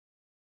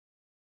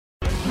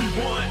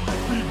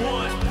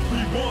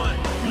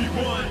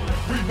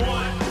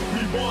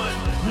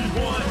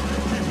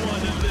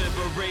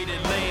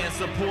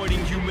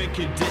human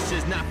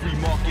conditions, not free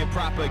market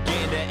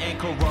propaganda and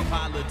corrupt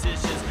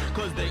politicians,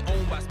 because they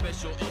owned by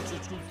special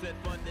interest groups that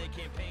fund their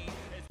campaign.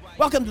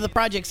 Welcome to the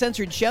Project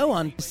Censored show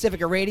on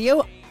Pacifica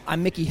Radio.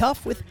 I'm Mickey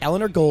Huff with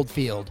Eleanor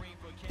Goldfield.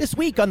 This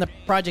week on the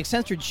Project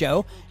Censored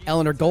show,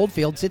 Eleanor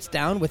Goldfield sits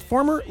down with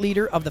former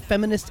leader of the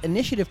Feminist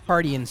Initiative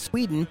Party in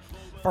Sweden,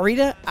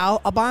 Farida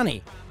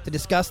Al-Abani, to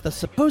discuss the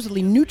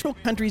supposedly neutral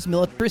country's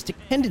militaristic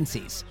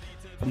tendencies,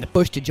 from the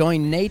push to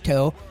join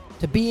NATO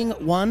to being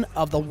one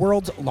of the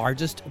world's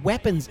largest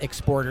weapons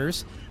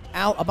exporters.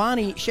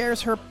 Al-Abani shares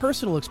her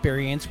personal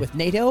experience with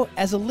NATO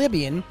as a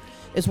Libyan,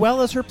 as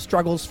well as her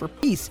struggles for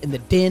peace in the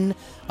din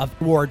of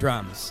war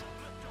drums.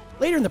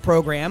 Later in the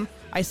program,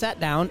 I sat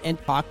down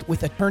and talked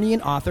with attorney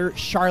and author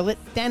Charlotte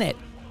Dennett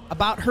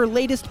about her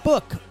latest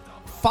book,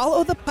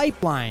 Follow the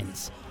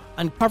Pipelines,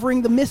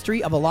 uncovering the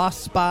mystery of a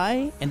lost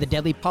spy and the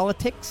deadly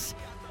politics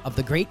of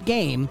the great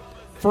game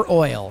for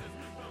oil.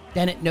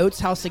 Dennett notes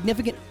how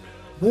significant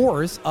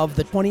wars of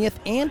the 20th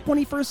and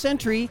 21st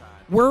century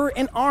were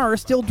and are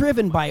still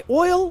driven by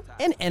oil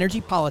and energy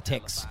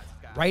politics,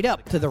 right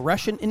up to the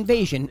Russian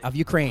invasion of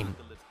Ukraine.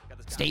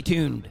 Stay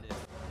tuned.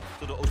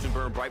 So the ocean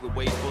burned bright with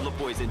waves full of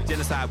poison.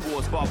 Genocide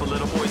wars fought for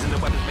little boys, and the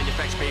weapons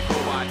manufactured paid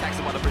for by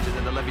taxing all the bridges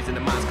and the levees and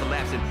the mines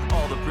collapsing.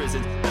 All the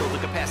prisons build the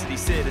capacity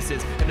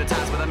citizens.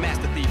 Hypnotized with a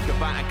master thief,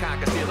 combine and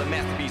conquer, steal a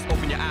masterpiece.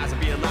 Open your eyes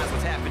and realize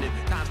what's happening.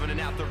 Time's running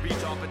out to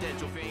reach all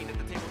potential. If you ain't at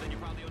the table, then you're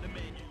probably on the menu.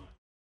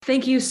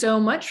 Thank you so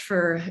much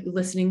for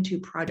listening to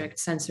Project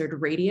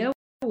Censored Radio.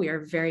 We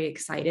are very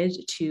excited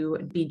to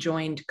be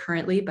joined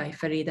currently by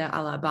Farida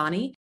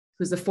Al-Abani,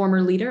 who's the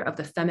former leader of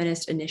the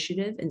Feminist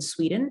Initiative in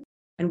Sweden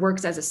and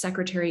works as a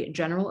Secretary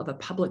General of a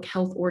public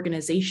health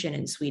organization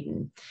in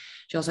Sweden.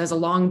 She also has a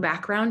long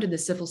background in the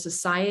civil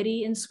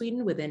society in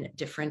Sweden within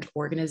different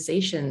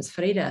organizations.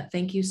 Farida,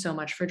 thank you so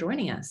much for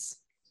joining us.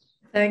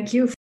 Thank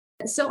you.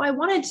 So I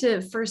wanted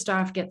to first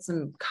off get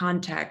some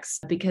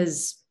context,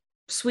 because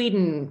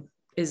Sweden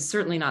is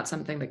certainly not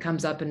something that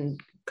comes up in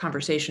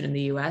conversation in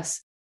the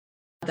US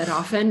that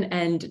often,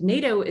 and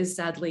NATO is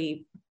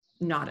sadly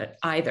not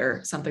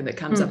either something that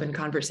comes up in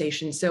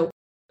conversation. So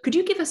could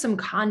you give us some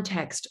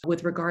context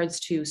with regards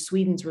to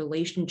Sweden's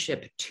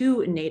relationship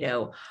to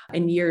NATO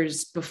in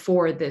years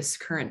before this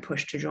current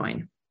push to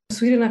join?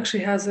 Sweden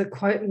actually has a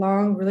quite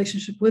long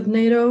relationship with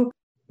NATO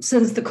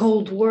since the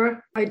Cold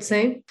War, I'd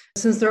say,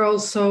 since they're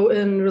also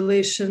in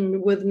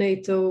relation with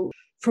NATO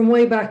from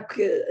way back,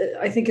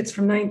 I think it's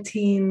from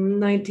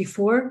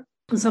 1994,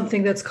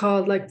 something that's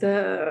called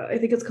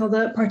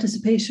the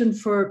Participation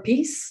for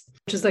Peace,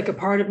 which is like a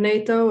part of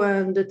NATO,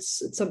 and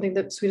it's something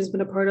that Sweden's been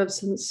a part of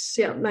since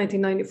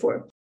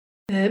 1994.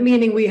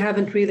 Meaning we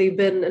haven't really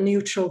been a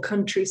neutral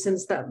country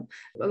since then.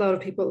 A lot of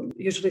people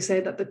usually say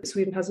that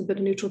Sweden hasn't been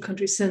a neutral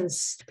country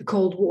since the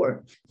Cold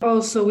War.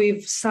 Also,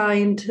 we've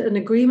signed an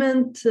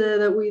agreement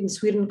that we in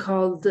Sweden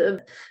called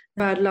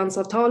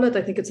Värdlandsavtalet.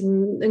 I think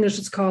in English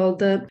it's called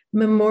the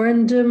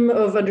Memorandum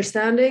of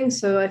Understanding.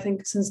 So I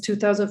think since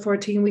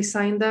 2014 we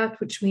signed that,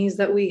 which means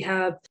that we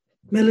have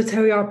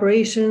military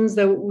operations,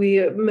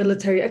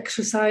 military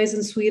exercise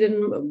in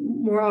Sweden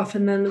more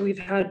often than we've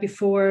had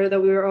before,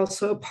 that we were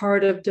also a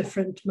part of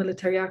different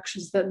military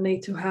actions that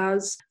NATO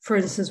has. For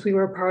instance, we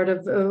were a part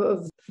of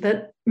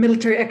that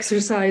military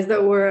exercise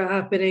that were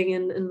happening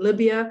in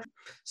Libya.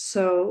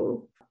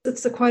 So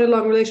it's quite a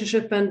long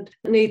relationship, and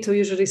NATO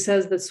usually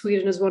says that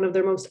Sweden is one of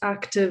their most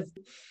active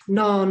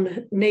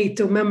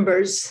non-NATO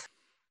members.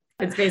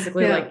 It's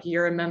basically like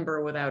you're a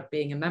member without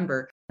being a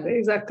member.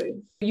 Exactly.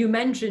 You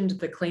mentioned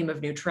the claim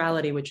of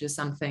neutrality, which is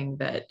something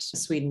that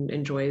Sweden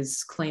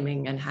enjoys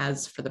claiming and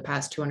has for the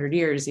past 200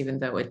 years, even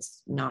though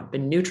it's not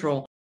been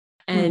neutral.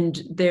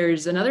 And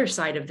there's another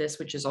side of this,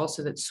 which is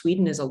also that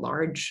Sweden is a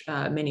large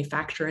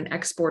manufacturer and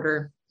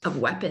exporter of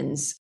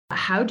weapons.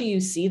 How do you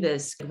see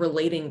this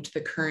relating to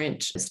the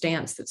current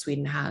stance that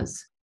Sweden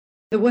has?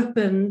 The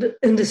weapon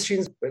industry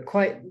is a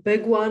quite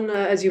big one,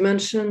 as you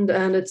mentioned,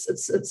 and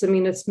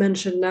it's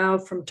mentioned now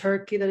from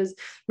Turkey, that is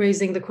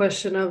raising the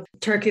question of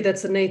Turkey,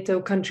 that's a NATO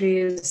country,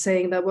 is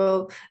saying that,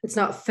 well, it's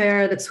not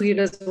fair that Sweden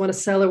doesn't want to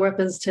sell their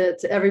weapons to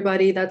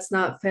everybody. That's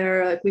not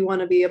fair. We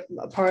want to be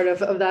a part of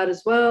that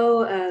as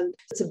well. And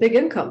it's a big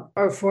income.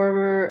 Our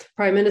former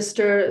Prime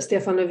Minister,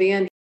 Stefan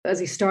Löfven, as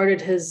he started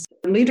his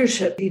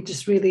leadership, he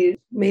just really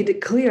made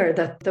it clear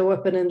that the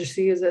weapon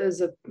industry is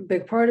a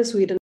big part of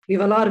Sweden. We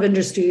have a lot of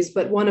industries,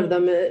 but one of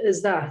them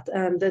is that,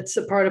 and it's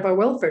a part of our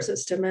welfare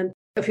system. And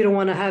if you don't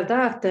want to have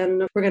that,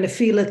 then we're going to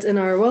feel it in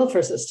our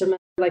welfare system,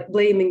 like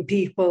blaming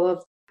people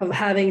of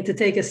having to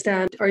take a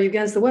stand. Are you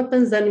against the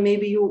weapons? Then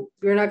maybe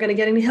you're not going to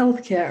get any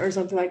health care or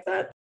something like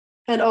that.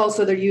 And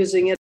also they're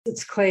using it,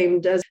 it's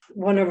claimed as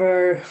one of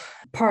our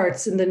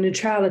parts in the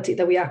neutrality,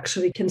 that we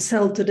actually can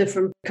sell to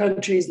different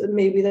countries that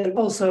maybe that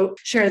also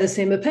share the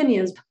same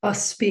opinions,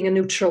 us being a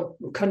neutral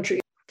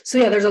country. So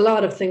yeah, there's a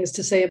lot of things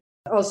to say.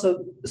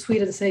 Also,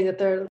 Sweden saying that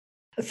they're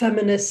a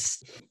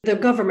feminist, the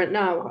government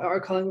now are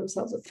calling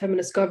themselves a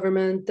feminist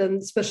government,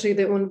 and especially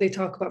when they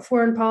talk about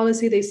foreign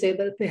policy, they say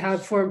that they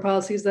have foreign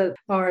policies that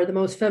are the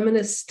most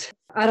feminist.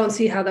 I don't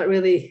see how that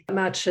really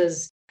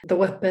matches the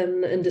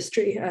weapon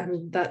industry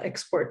and that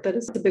export. That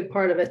is a big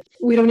part of it.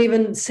 We don't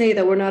even say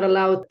that we're not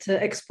allowed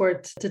to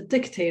export to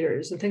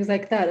dictators and things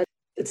like that.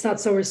 It's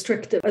not so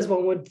restrictive as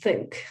one would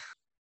think.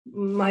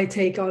 My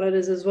take on it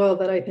is as well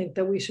that I think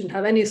that we shouldn't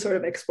have any sort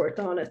of export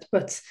on it,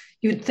 but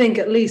you'd think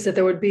at least that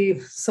there would be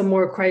some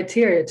more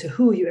criteria to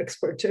who you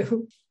export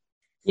to.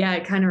 Yeah,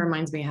 it kind of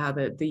reminds me how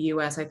the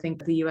US, I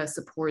think the US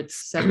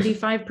supports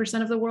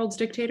 75% of the world's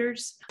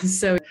dictators.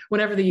 So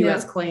whenever the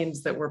US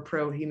claims that we're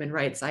pro-human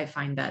rights, I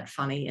find that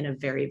funny in a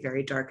very,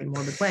 very dark and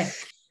morbid way.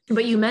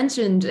 But you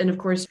mentioned, and of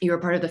course, you were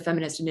part of the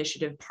Feminist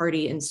Initiative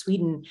Party in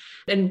Sweden.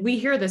 And we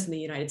hear this in the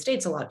United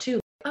States a lot too.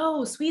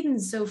 Oh,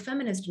 Sweden's so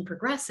feminist and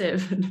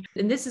progressive.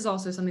 And this is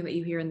also something that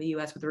you hear in the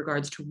US with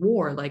regards to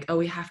war, like, oh,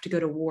 we have to go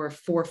to war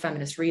for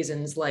feminist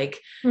reasons, like,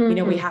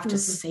 we have to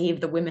save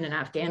the women in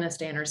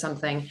Afghanistan or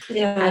something,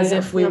 as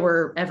if we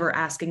were ever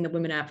asking the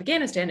women in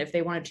Afghanistan if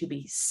they wanted to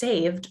be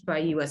saved by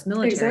US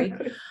military.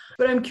 Exactly.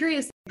 But I'm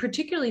curious,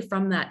 particularly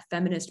from that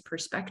feminist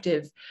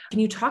perspective, can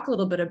you talk a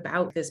little bit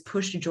about this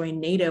push to join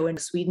NATO and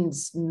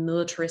Sweden's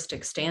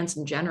militaristic stance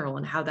in general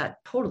and how that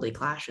totally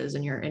clashes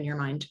in your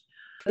mind?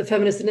 The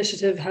Feminist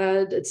Initiative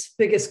had its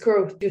biggest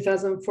growth in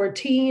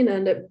 2014.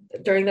 And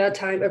during that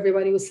time,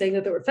 everybody was saying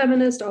that they were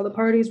feminist. All the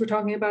parties were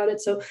talking about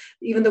it. So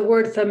even the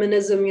word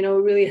feminism,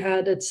 really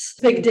had its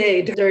big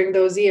day during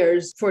those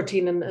years,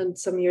 14 and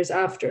some years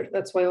after.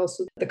 That's why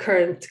also the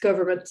current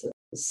government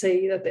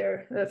say that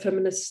they're a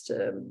feminist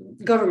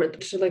government,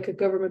 which like a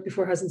government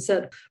before hasn't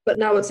said. But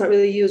now it's not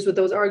really used with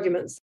those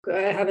arguments.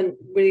 I haven't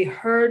really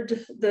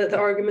heard the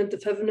argument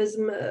of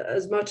feminism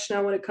as much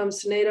now when it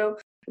comes to NATO.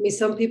 I mean,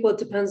 some people, it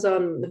depends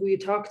on who you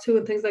talk to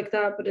and things like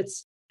that, but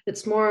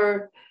it's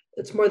more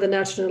the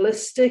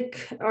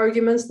nationalistic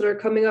arguments that are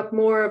coming up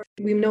more.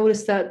 We've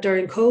noticed that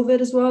during COVID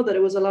as well, that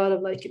it was a lot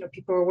of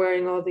people were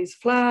wearing all these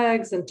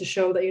flags and to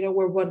show that,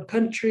 we're one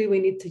country, we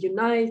need to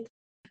unite.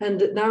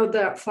 And now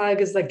that flag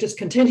is just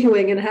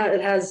continuing and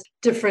it has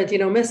different,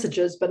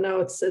 messages, but now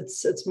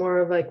it's more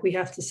of we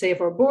have to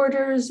save our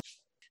borders.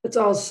 It's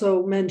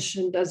also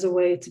mentioned as a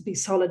way to be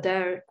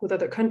solidaric with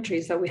other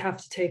countries, that we have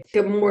to take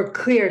a more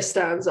clear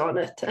stance on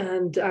it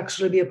and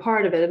actually be a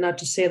part of it and not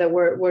just say that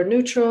we're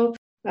neutral,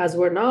 as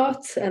we're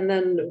not, and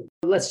then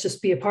let's just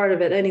be a part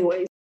of it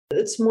anyway.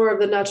 It's more of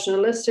the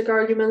nationalistic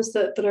arguments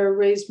that are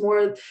raised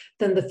more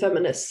than the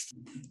feminists.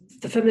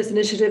 The Feminist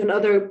Initiative and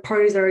other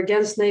parties are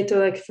against NATO,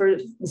 like for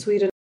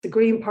Sweden, the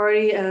Green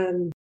Party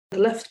and the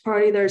Left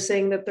Party, they're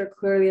saying that they're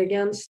clearly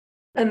against.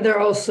 And they're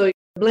also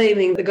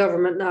blaming the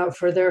government now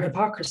for their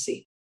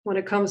hypocrisy when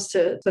it comes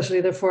to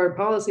especially their foreign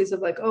policies of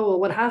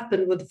what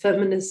happened with the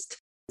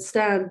feminist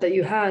stand that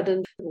you had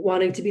and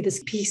wanting to be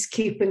this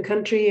peacekeeping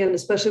country. And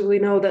especially we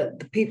know that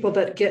the people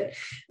that get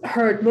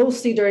hurt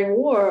mostly during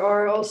war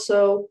are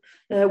also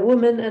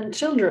women and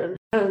children.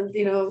 And,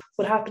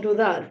 what happened with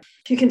that?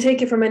 You can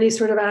take it from any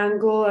sort of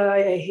angle.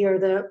 I hear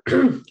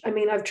that. I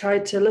mean, I've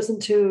tried to listen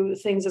to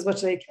things as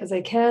much as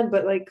I can,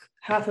 but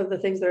half of the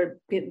things that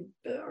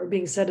are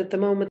being said at the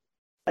moment,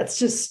 that's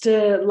just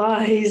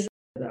lies.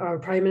 Our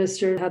prime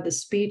minister had the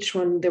speech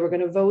when they were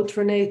going to vote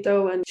for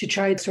NATO, and she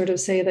tried to sort of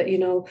say that,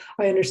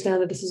 I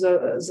understand that this is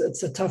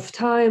it's a tough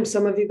time.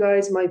 Some of you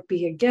guys might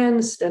be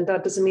against, and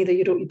that doesn't mean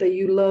that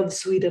you love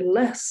Sweden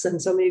less.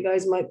 And some of you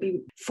guys might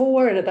be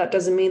for, and that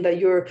doesn't mean that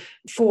you're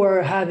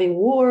for having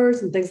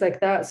wars and things like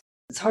that.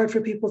 It's hard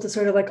for people to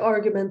sort of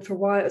argument for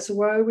why. So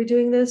why are we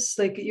doing this?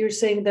 You're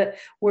saying that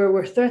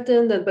we're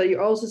threatened, but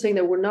you're also saying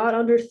that we're not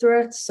under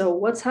threat. So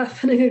what's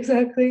happening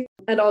exactly?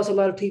 And also a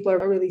lot of people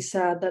are really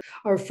sad that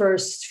our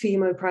first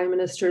female prime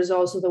minister is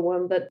also the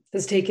one that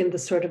has taken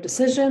this sort of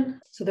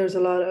decision. So there's a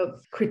lot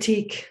of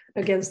critique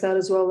against that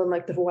as well, and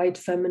the white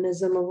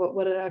feminism of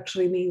what it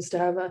actually means to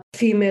have a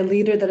female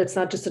leader, that it's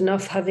not just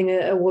enough having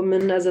a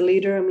woman as a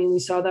leader. I mean, we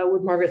saw that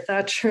with Margaret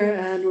Thatcher,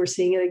 and we're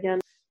seeing it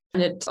again.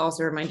 And it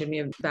also reminded me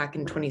of back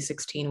in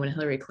 2016 when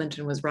Hillary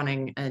Clinton was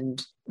running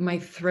and my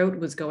throat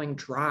was going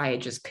dry,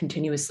 just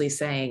continuously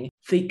saying,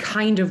 the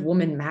kind of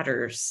woman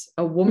matters.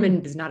 A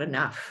woman is not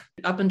enough.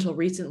 Up until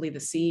recently, the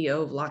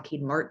CEO of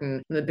Lockheed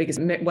Martin, the biggest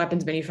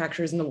weapons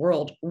manufacturers in the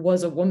world,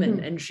 was a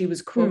woman. And she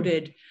was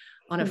quoted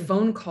on a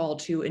phone call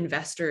to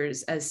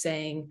investors as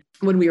saying,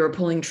 when we were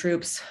pulling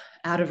troops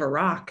out of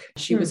Iraq,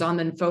 she was on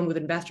the phone with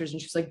investors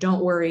and she's like,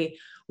 don't worry,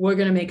 we're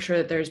going to make sure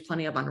that there's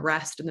plenty of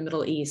unrest in the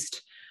Middle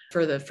East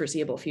for the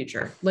foreseeable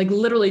future.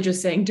 Literally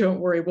just saying, don't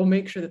worry, we'll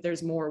make sure that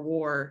there's more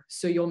war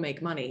so you'll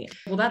make money.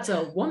 Well, that's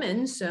a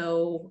woman,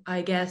 so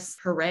I guess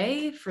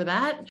hooray for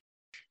that.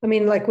 I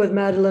mean, with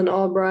Madeleine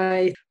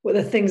Albright, with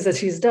the things that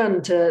she's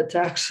done to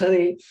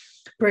actually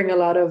bring a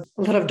lot of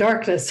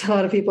darkness to a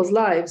lot of people's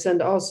lives,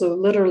 and also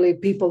literally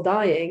people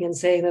dying, and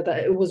saying that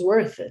it was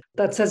worth it.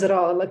 That says it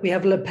all. We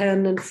have Le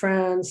Pen in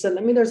France, and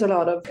I mean, there's a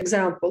lot of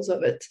examples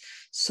of it.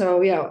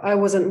 So yeah, I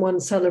wasn't one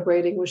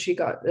celebrating when she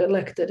got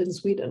elected in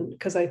Sweden,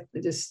 because I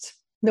just,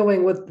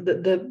 knowing what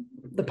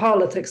the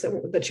politics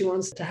that she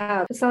wants to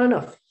have, it's not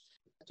enough.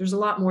 There's a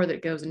lot more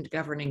that goes into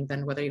governing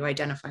than whether you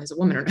identify as a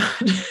woman or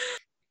not.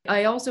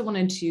 I also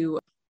wanted to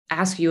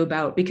ask you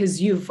about,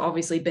 because you've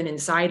obviously been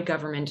inside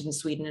government in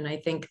Sweden, and I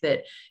think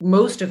that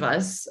most of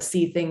us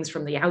see things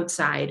from the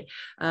outside,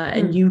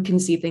 and you can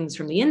see things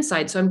from the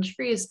inside. So I'm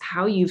curious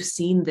how you've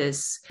seen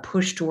this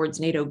push towards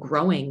NATO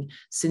growing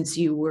since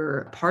you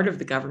were part of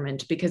the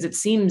government, because it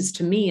seems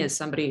to me, as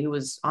somebody who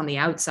was on the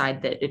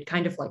outside, that it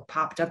kind of like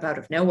popped up out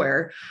of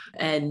nowhere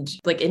and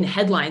like in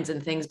headlines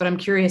and things. But I'm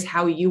curious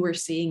how you were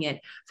seeing it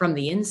from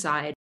the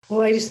inside.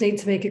 Well, I just need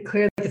to make it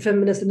clear that the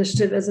feminist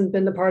initiative hasn't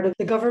been a part of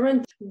the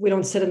government. We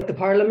don't sit in the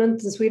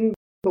parliament in Sweden,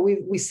 but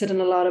we sit in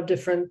a lot of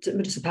different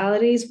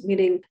municipalities,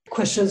 meaning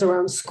questions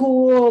around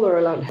school or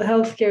around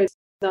healthcare.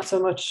 Not so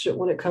much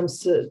when it comes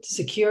to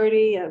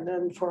security and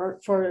then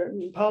for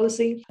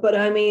policy. But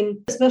I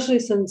mean, especially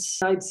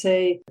since I'd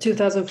say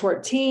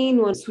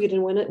 2014, when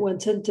Sweden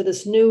went into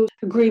this new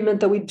agreement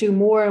that we'd do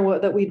more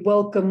and that we'd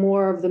welcome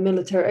more of the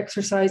military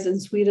exercise in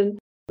Sweden.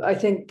 I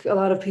think a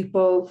lot of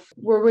people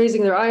were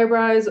raising their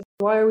eyebrows.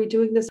 Why are we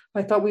doing this?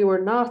 I thought we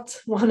were not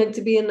wanting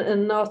to be in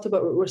NATO,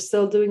 but we're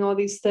still doing all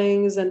these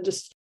things. And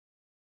just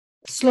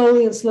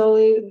slowly,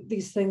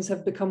 these things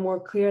have become more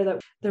clear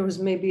that there was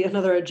maybe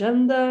another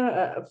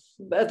agenda.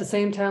 At the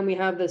same time, we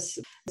have this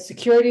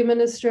security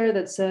minister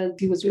that said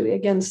he was really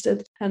against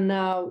it. And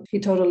now he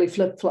totally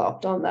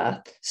flip-flopped on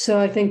that. So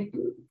I think,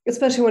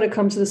 especially when it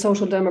comes to the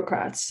Social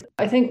Democrats,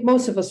 I think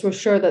most of us were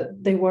sure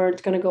that they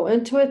weren't going to go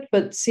into it,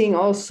 but seeing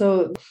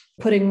also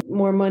putting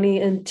more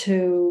money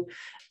into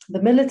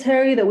the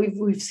military, that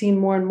we've seen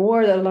more and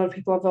more, that a lot of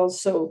people have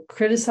also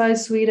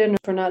criticized Sweden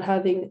for not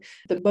having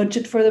the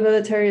budget for the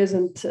military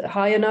isn't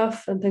high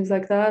enough and things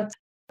like that.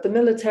 The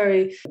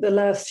military, the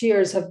last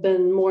years have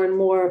been more and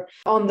more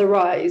on the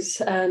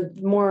rise, and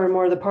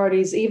more the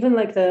parties, even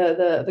like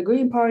the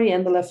Green Party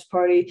and the Left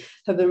Party,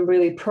 have been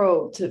really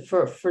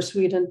for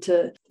Sweden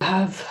to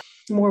have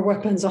more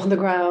weapons on the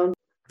ground.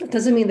 It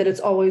doesn't mean that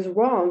it's always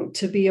wrong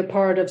to be a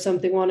part of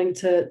something wanting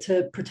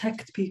to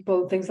protect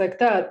people and things like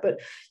that, but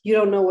you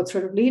don't know what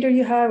sort of leader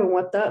you have and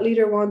what that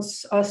leader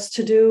wants us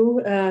to do,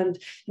 and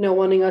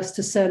wanting us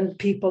to send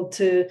people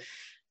to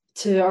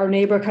our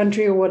neighbor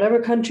country or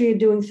whatever country,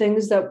 doing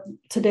things that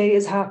today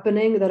is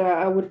happening that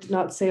I would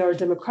not say are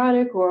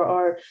democratic or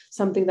are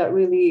something that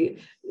really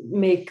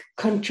make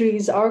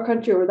our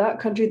country or that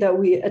country that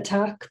we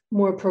attack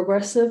more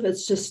progressive.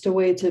 It's just a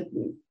way to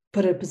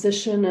put a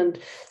position and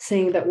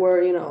saying that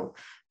we're,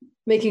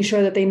 making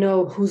sure that they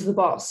know who's the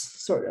boss,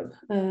 sort of.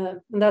 And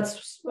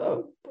that's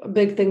a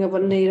big thing of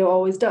what NATO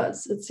always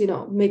does. It's,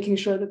 making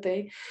sure that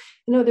they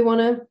want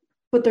to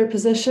put their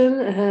position,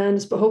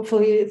 but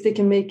hopefully if they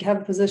can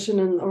have a position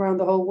around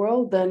the whole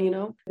world,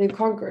 then, they've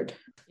conquered.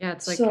 Yeah,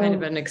 it's like kind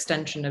of an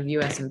extension of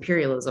US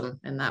imperialism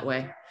in that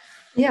way.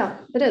 Yeah,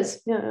 it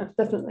is. Yeah,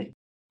 definitely.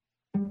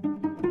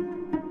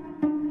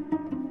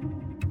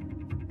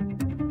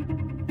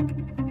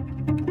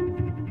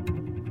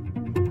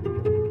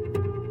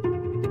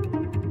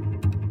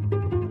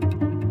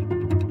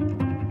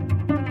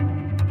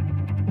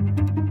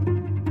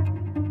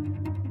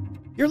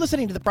 You're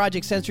listening to the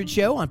Project Censored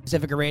show on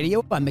Pacifica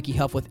Radio. I'm Mickey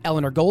Huff with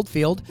Eleanor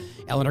Goldfield.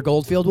 Eleanor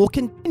Goldfield will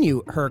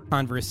continue her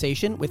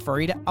conversation with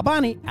Farida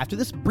Abani after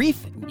this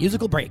brief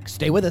musical break.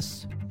 Stay with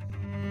us.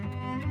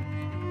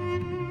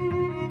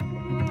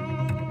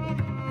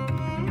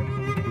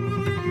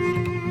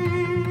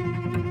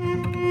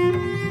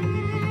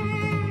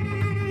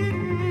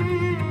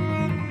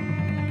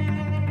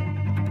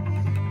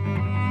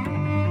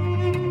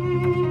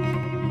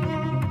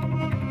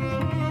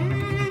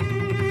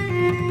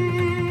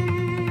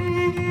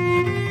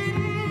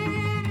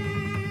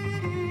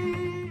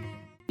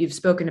 You've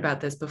spoken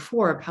about this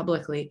before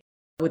publicly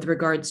with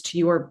regards to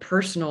your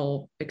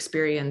personal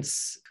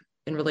experience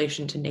in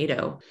relation to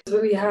NATO.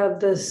 So we had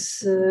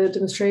this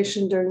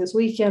demonstration during this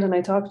weekend, and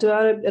I talked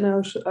about it, and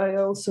I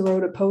also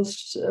wrote a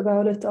post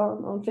about it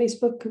on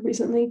Facebook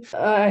recently.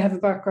 I have a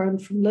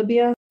background from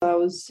Libya. I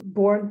was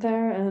born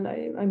there, and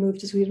I moved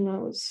to Sweden when I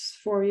was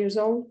 4 years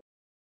old.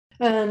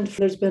 And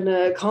there's been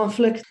a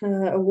conflict,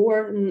 a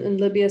war in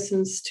Libya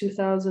since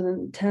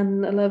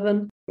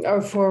 2010-11.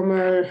 Our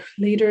former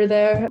leader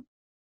there,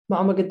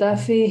 Muammar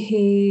Gaddafi,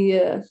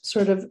 he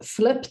sort of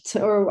flipped,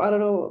 or I don't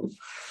know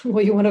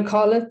what you want to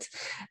call it,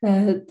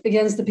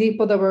 against the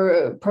people that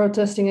were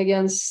protesting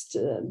against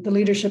the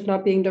leadership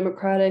not being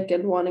democratic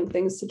and wanting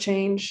things to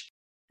change,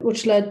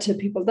 which led to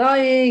people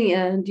dying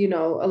and,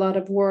 a lot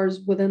of wars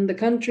within the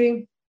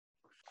country.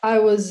 I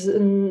was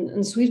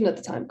in Sweden at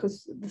the time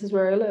because this is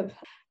where I live.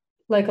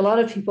 Like a lot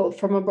of people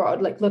from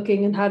abroad, like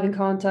looking and having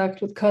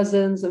contact with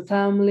cousins and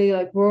family,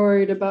 like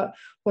worried about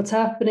what's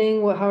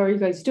happening, how are you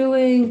guys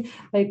doing?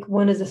 Like,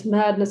 when is this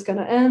madness going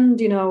to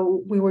end?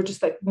 We were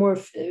just like more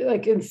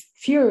like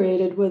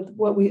infuriated with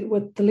what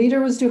the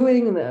leader was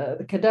doing,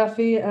 the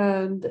Gaddafi,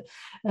 and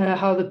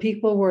how the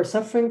people were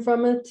suffering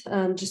from it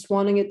and just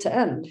wanting it to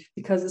end.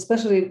 Because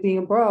especially being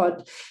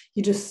abroad,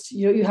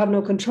 you have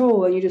no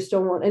control, and you just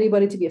don't want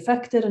anybody to be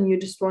affected, and you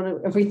just want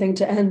everything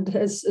to end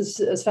as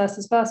fast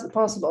as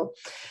possible.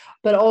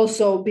 But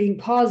also being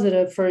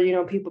positive for,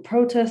 people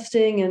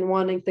protesting and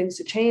wanting things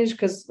to change,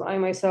 because I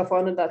myself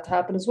wanted that to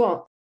happen as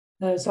well.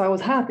 So I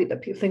was happy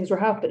that things were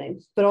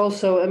happening. But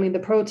also, I mean, the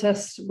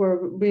protests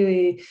were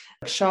really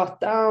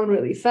shot down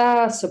really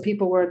fast. So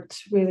people weren't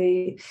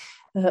really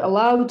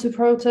allowed to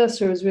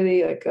protest. It was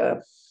really like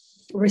a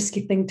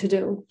risky thing to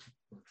do.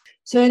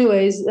 So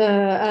anyways,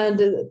 and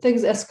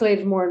things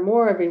escalated more and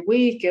more every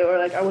week, or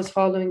like I was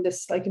following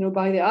this, like,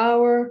 by the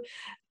hour.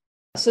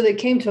 So they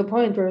came to a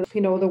point where,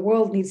 the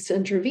world needs to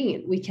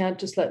intervene. We can't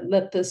just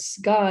let this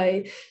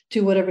guy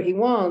do whatever he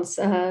wants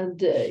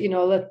and,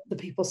 let the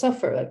people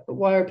suffer. Like,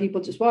 why are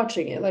people just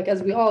watching it? Like,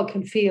 as we all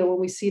can feel when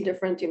we see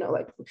different,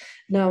 like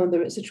now in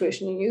the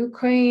situation in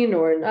Ukraine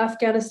or in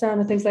Afghanistan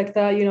and things like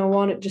that,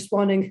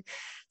 wanting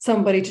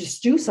somebody to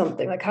just do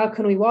something. Like, how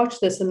can we watch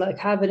this and like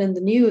have it in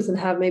the news and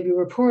have maybe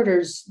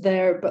reporters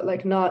there, but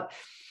like not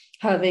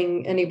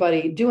having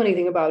anybody do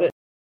anything about it?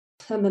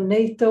 And then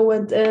NATO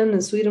went in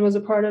and Sweden was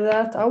a part of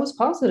that. I was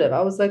positive.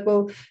 I was like,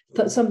 well,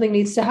 something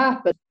needs to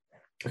happen.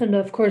 And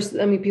of course,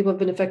 I mean, people have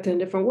been affected in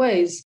different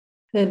ways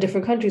in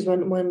different countries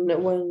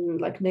when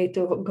like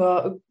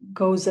NATO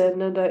goes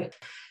in, and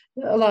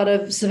a lot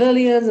of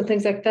civilians and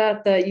things like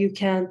that you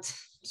can't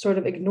sort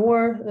of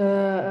ignore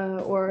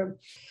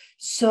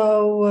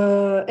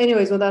So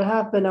anyways, when that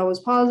happened, I was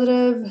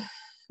positive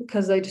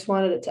because I just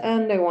wanted it to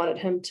end. I wanted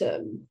him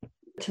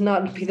to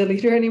not be the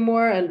leader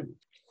anymore. And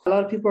a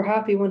lot of people were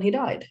happy when he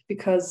died,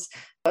 because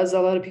as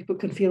a lot of people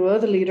can feel with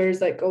other leaders,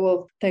 like, oh,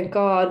 well, thank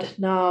God,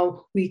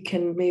 now we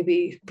can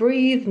maybe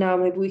breathe. Now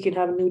maybe we can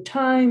have new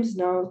times.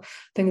 Now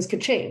things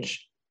could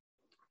change.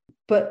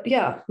 But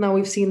yeah, now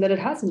we've seen that it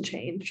hasn't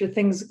changed.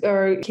 Things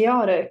are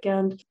chaotic,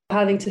 and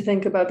having to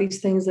think about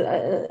these things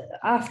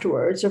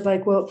afterwards of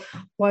like, well,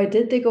 why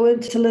did they go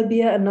into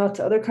Libya and not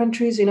to other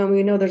countries? We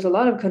know there's a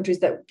lot of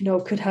countries that,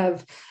 could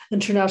have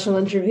international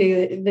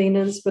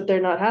intervenence, but they're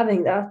not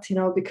having that,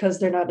 because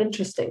they're not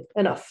interesting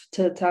enough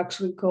to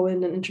actually go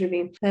in and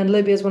intervene. And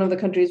Libya is one of the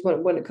countries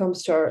when it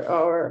comes to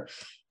our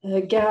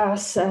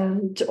gas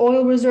and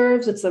oil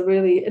reserves. It's a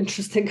really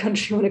interesting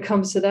country when it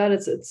comes to that.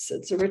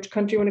 It's a rich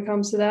country when it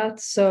comes to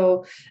that.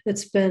 So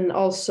it's been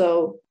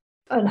also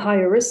a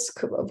higher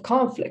risk of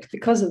conflict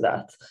because of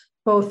that,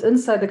 both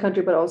inside the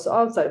country but also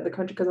outside of the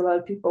country, because a lot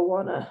of people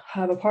want to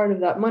have a part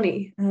of that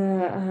money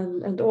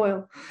and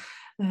oil.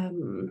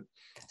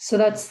 So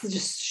that's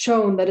just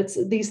shown that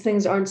these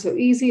things aren't so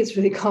easy. It's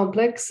really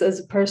complex. As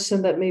a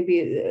person that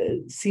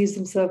maybe sees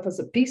themselves as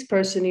a peace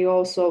person, you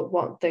also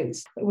want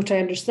things, which I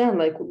understand,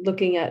 like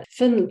looking at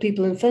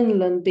people in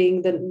Finland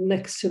being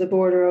next to the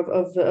border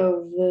of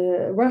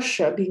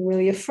Russia, being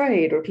really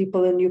afraid, or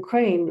people in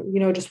Ukraine,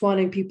 just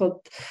wanting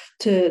people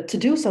to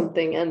do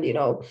something and,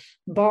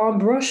 bomb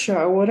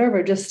Russia or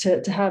whatever, just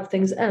to have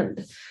things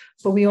end.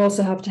 But we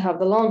also have to have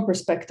the long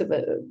perspective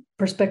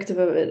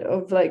of it,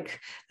 of like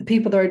the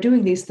people that are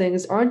doing these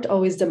things aren't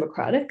always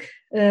democratic.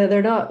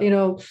 They're not,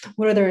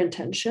 what are their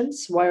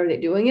intentions? Why are they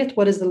doing it?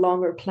 What is the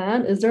longer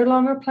plan? Is there a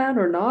longer plan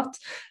or not?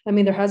 I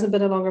mean, there hasn't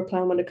been a longer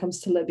plan when it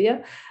comes to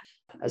Libya.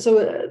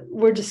 So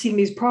we're just seeing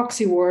these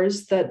proxy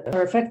wars that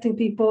are affecting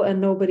people,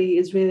 and nobody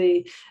is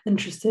really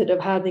interested of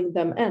having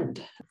them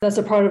end. That's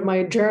a part of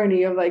my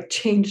journey of like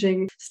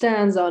changing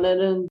stands on it,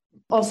 and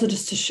also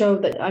just to show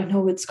that I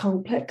know it's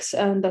complex,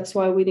 and that's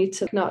why we need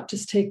to not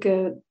just take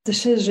a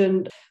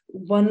decision,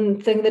 one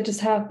thing that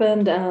just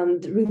happened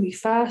and really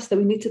fast, that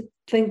we need to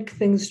think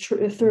things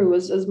through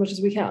as much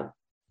as we can.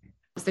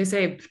 As they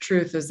say,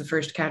 truth is the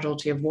first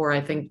casualty of war.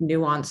 I think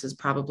nuance is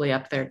probably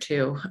up there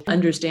too.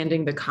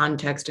 Understanding the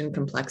context and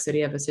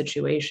complexity of a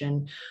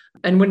situation.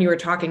 And when you were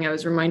talking, I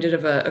was reminded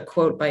of a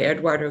quote by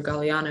Eduardo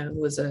Galeano,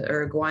 who was a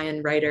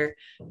Uruguayan writer,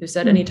 who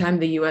said, anytime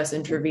the US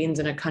intervenes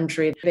in a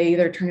country, they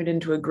either turn it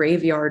into a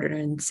graveyard or an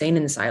insane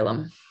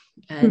asylum.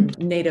 And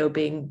NATO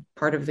being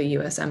part of the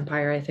US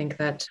empire, I think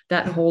that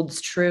holds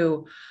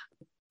true.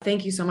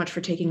 Thank you so much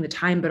for taking the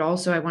time. But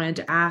also I wanted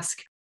to ask,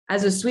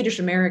 as a Swedish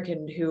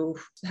American who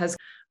has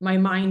my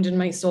mind and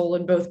my soul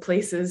in both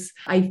places,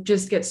 I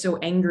just get so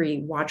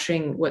angry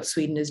watching what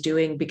Sweden is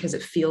doing, because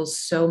it feels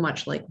so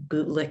much like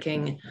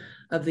bootlicking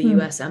of the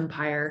US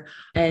empire.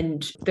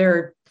 And there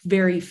are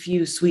very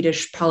few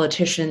Swedish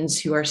politicians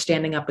who are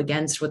standing up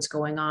against what's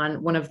going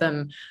on. One of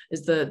them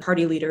is the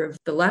party leader of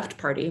the left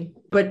party,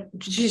 but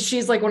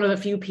she's like one of the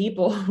few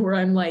people where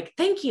I'm like,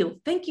 thank you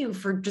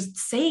for just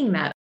saying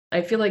that.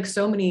 I feel like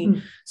so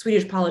many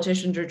Swedish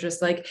politicians are just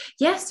like,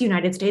 yes,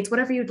 United States,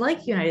 whatever you'd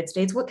like, United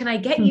States. What can I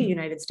get you,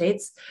 United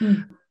States?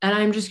 And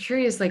I'm just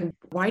curious, like,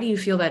 why do you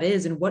feel that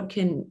is? And what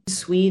can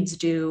Swedes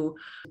do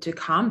to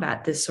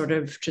combat this sort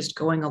of just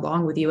going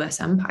along with US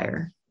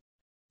empire?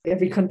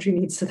 Every country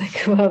needs to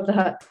think about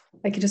that.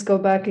 I could just go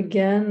back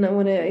again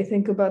when I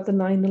think about the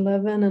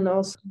 9/11 and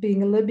also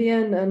being a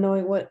Libyan and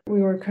knowing what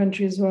we were a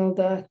country as well,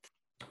 that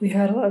we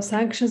had a lot of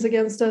sanctions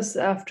against us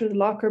after the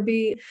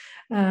Lockerbie.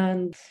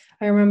 And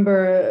I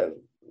remember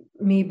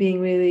me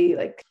being really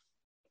like,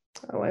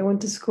 I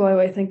went to school,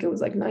 I think it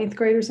was like 9th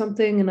grade or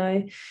something.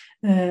 And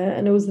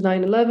it was the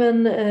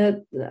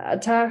 9/11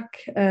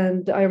 attack.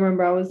 And I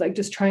remember I was like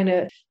just trying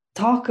to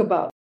talk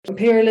about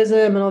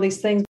imperialism and all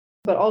these things.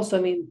 But also,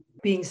 I mean,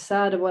 being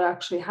sad of what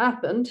actually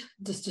happened,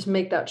 just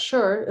make that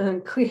sure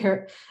and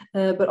clear,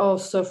 but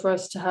also for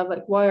us to have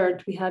like, why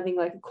aren't we having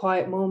like a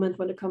quiet moment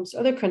when it comes to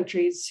other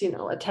countries,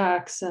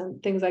 attacks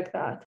and things like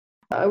that.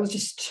 I was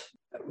just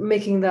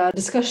making that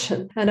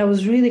discussion, and I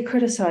was really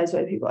criticized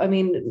by people. I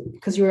mean,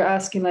 because you were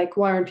asking like,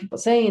 why aren't people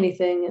saying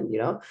anything?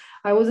 And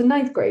I was in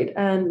 9th grade,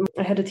 and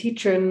I had a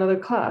teacher in another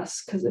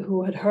class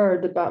who had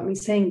heard about me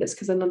saying this,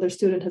 because another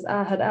student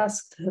had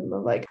asked him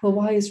like, well,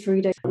 why is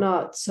Frida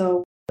not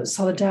so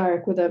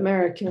solidaric with the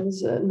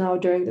Americans now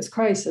during this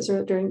crisis,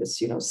 or during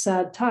this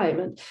sad time,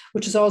 and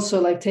which is also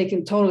like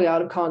taken totally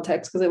out of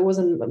context, because it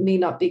wasn't me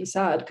not being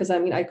sad, because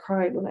I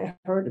cried when I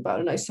heard about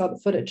it and I saw the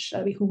footage.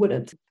 I mean, who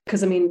wouldn't?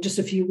 Because just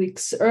a few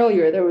weeks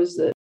earlier there was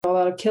a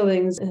lot of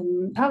killings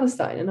in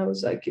Palestine, and I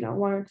was like,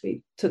 why aren't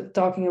we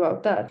talking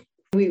about that?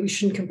 We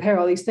shouldn't compare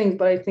all these things,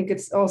 but I think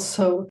it's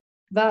also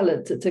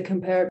valid to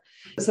compare.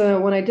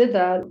 So when I did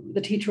that, the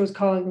teacher was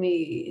calling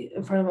me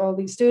in front of all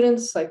these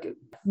students, like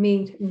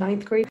me in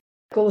 9th grade,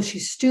 oh,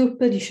 she's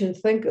stupid, you shouldn't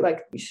think,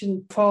 like, you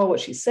shouldn't follow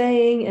what she's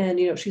saying,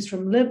 and she's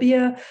from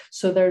Libya,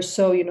 so they're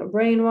so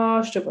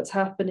brainwashed of what's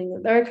happening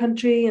in their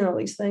country and all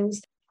these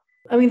things.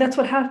 I mean, that's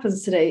what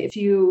happens today if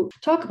you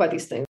talk about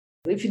these things.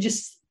 If you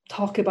just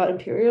talk about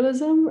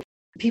imperialism,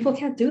 people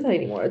can't do that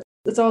anymore.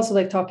 It's also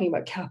like talking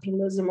about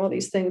capitalism, all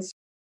these things.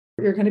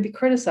 You're going to be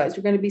criticized,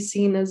 you're going to be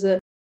seen as a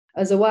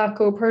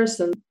wacko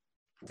person.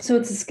 So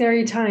it's a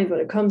scary time when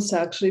it comes to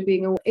actually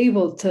being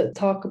able to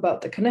talk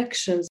about the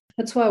connections.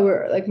 That's why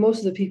we're like, most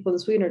of the people in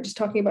Sweden are just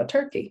talking about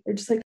Turkey. They're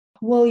just like,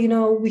 well,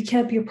 we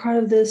can't be a part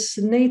of this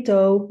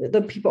NATO,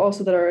 the people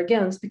also that are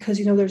against, because,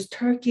 there's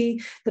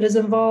Turkey that is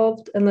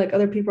involved. And like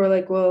other people are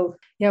like, well,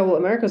 yeah, well,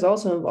 America's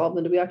also involved.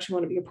 And do we actually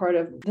want to be a part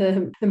of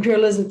the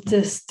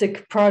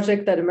imperialistic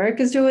project that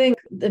America's doing?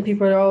 And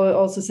people are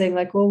also saying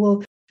like,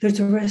 well, there's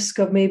a risk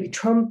of maybe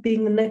Trump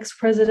being the next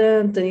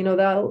president. And,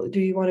 that, do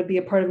you want to be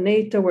a part of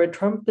NATO where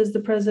Trump is the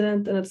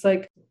president? And it's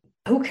like,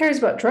 who cares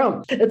about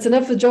Trump? It's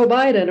enough with Joe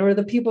Biden or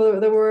the people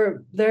that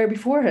were there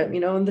before him,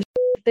 and the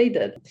they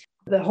did,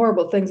 the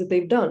horrible things that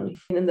they've done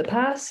in the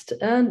past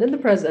and in the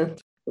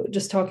present.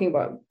 Just talking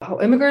about how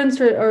immigrants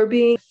are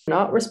being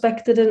not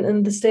respected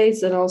in the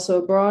States and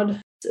also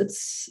abroad.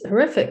 It's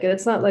horrific. And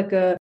it's not like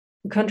a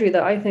country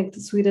that I think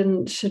that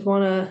Sweden should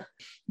want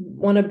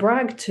to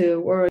brag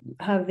to, or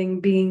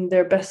being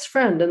their best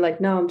friend. And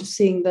like now I'm just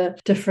seeing the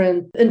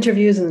different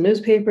interviews in the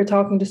newspaper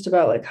talking just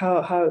about like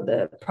how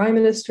the prime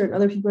minister and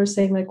other people are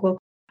saying like, well,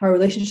 our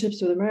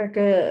relationships with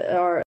America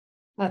are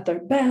at their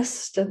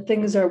best and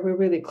we're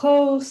really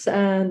close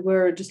and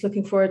we're just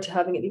looking forward to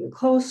having it even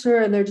closer.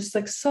 And they're just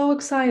like so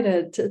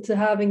excited to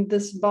having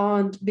this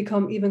bond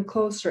become even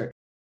closer.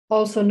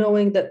 Also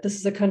knowing that this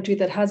is a country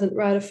that hasn't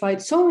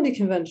ratified so many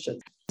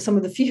conventions. Some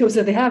of the few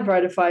that they have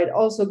ratified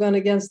also gone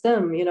against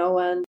them,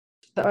 and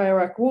the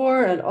Iraq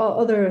war and all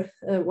other,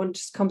 when it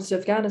just comes to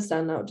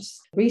Afghanistan now, just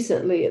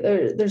recently,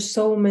 there's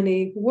so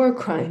many war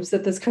crimes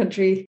that this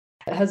country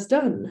has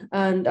done.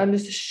 And I'm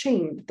just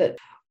ashamed that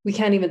we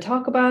can't even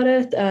talk about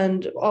it.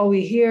 And all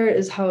we hear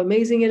is how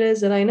amazing it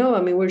is. And I know,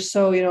 we're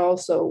so,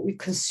 also we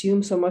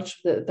consume so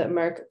much of the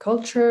American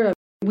culture.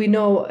 We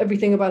know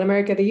everything about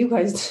America that you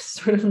guys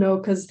sort of know,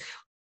 because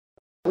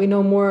we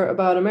know more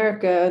about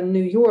America and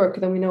New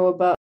York than we know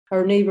about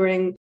our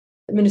neighboring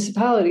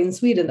municipality in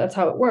Sweden. That's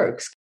how it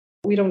works.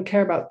 We don't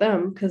care about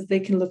them because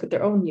they can look at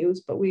their own news,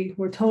 but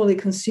we're totally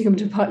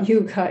consumed about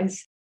you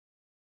guys.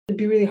 It'd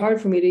be really hard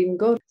for me to even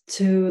go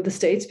to the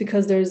States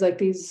because there's like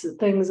these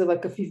things of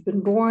like, if you've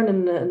been born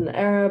in an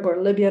Arab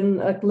or Libyan,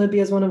 like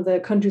Libya is one of the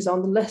countries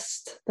on the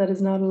list that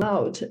is not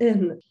allowed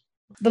in.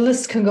 The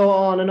list can go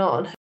on and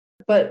on.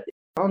 But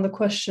on the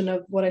question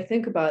of what I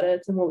think about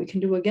it and what we can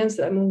do against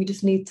it, we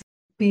just need to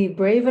be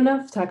brave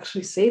enough to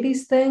actually say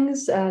these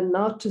things and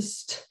not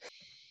just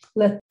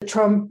let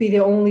Trump be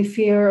the only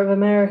fear of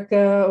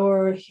America,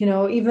 or,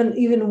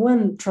 even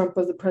when Trump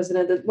was the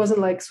president, it wasn't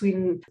like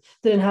Sweden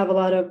didn't have a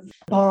lot of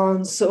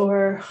bonds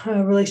or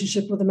a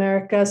relationship with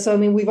America. So,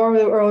 we've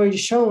already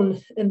shown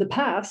in the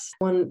past,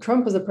 when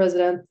Trump was the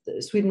president,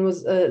 Sweden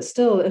was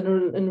still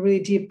in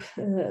really deep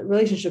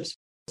relationships.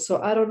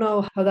 So I don't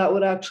know how that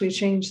would actually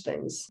change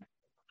things.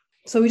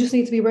 So we just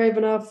need to be brave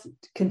enough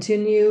to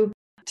continue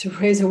to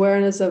raise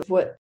awareness of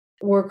what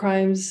war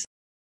crimes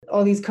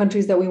all these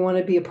countries that we want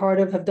to be a part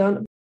of have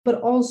done.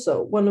 But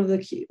also, one of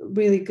the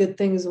really good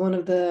things, one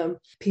of the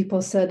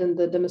people said in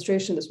the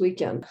demonstration this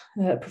weekend,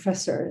 a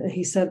professor,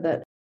 he said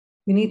that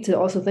we need to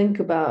also think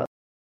about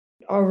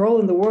our role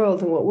in the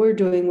world and what we're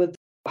doing with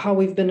how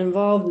we've been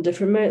involved in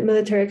different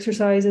military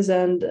exercises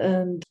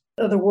and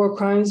other war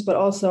crimes, but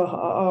also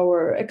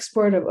our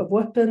export of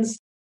weapons.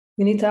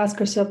 We need to ask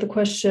ourselves the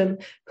question,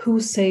 who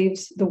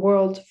saves the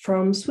world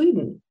from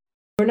Sweden?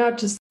 We're not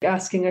just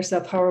asking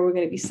ourselves, how are we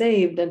going to be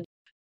saved, and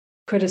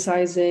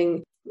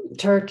criticizing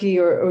Turkey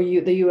or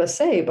the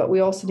USA, but we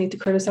also need to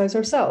criticize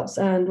ourselves.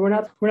 And we're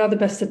not the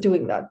best at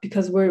doing that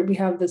because we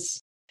have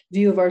this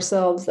view of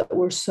ourselves that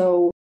we're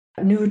so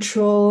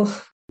neutral.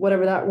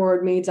 whatever that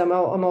word means. I'm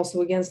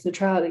also against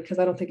neutrality because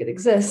I don't think it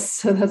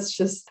exists. So that's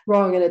just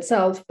wrong in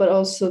itself. But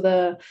also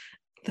the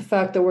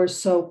fact that we're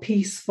so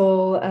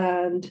peaceful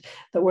and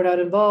that we're not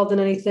involved in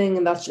anything,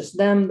 and that's just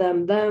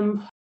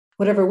them.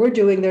 Whatever we're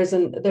doing, there's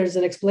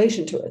an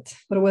explanation to it.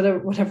 But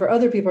whatever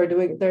other people are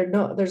doing,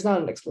 there's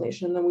not an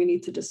explanation, and then we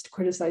need to just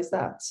criticize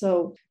that.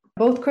 So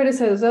both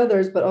criticize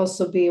others, but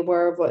also be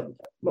aware of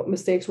what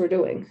mistakes we're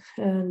doing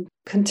and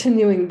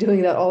continuing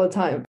doing that all the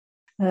time.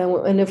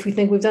 And if we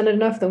think we've done it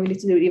enough, then we need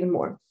to do it even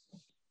more.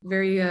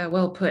 Very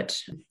well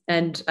put.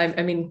 And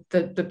I mean,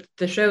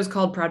 the show is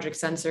called Project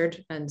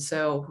Censored. And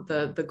so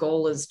the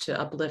goal is to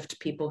uplift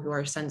people who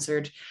are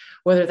censored,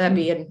 whether that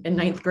be in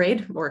ninth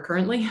grade or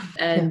currently.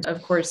 And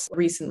of course,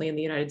 recently in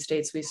the United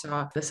States, we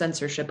saw the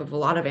censorship of a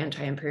lot of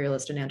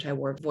anti-imperialist and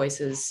anti-war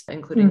voices,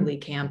 including Lee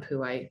Camp,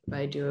 who I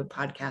do a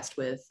podcast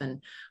with,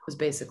 and was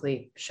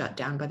basically shut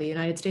down by the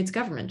United States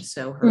government.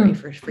 So hooray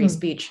for free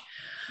speech.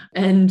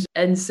 And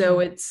so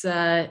this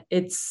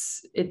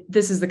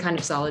is the kind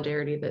of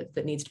solidarity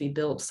that needs to be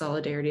built,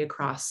 solidarity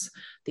across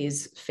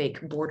these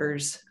fake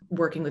borders,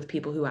 working with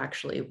people who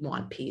actually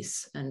want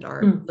peace and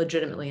are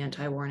legitimately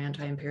anti-war and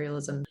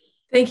anti-imperialism.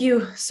 Thank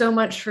you so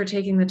much for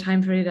taking the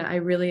time, Farida. I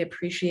really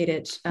appreciate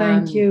it.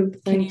 Thank you.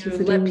 Can you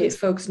let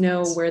folks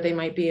know where they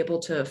might be able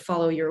to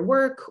follow your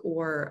work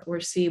or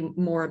see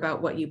more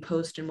about what you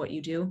post and what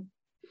you do?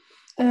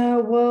 I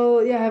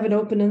have an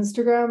open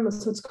Instagram,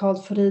 so it's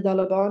called Farida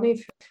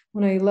Alabani.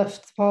 When I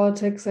left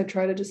politics, I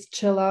try to just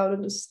chill out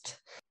and just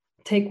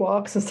take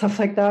walks and stuff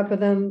like that. But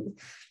then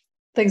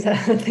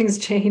things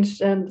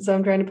changed, and so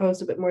I'm trying to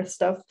post a bit more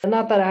stuff. I'm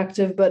not that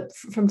active, but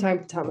from time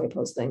to time I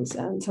post things,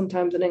 and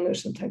sometimes in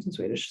English, sometimes in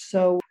Swedish.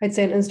 So I'd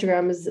say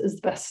Instagram is the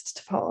best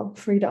to follow,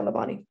 Farida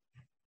Alabani.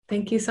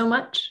 Thank you so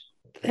much.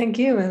 Thank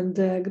you, and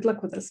good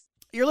luck with this.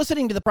 You're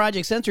listening to the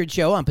Project Censored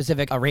show on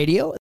Pacific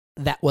Radio.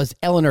 That was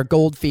Eleanor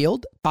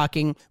Goldfield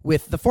talking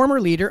with the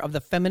former leader of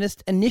the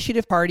Feminist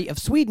Initiative Party of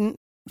Sweden,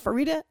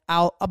 Farida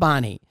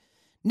Al-Abani.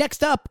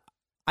 Next up,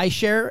 I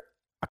share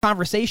a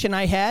conversation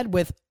I had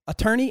with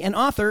attorney and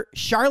author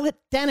Charlotte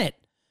Dennett.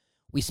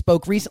 We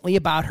spoke recently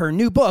about her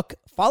new book,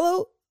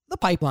 Follow the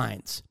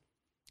Pipelines,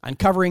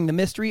 uncovering the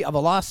mystery of a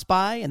lost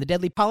spy and the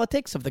deadly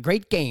politics of the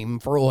great game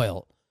for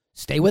oil.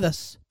 Stay with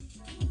us.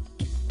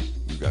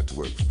 We got to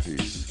work for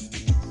peace.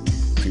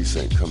 Peace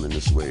ain't coming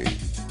this way.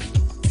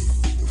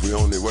 If we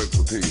only work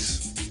for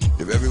peace,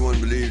 if everyone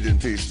believed in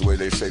peace the way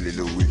they say they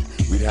do,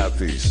 we'd have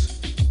peace.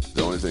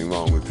 The only thing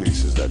wrong with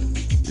peace is that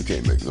you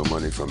can't make no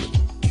money from it.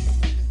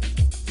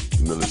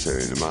 The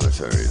military and the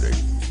monetary, they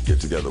get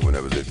together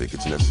whenever they think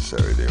it's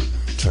necessary.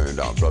 They've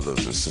turned our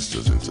brothers and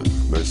sisters into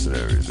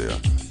mercenaries. They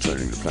are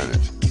turning the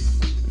planet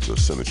into a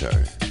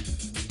cemetery.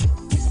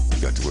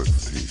 We got to work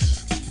for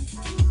peace.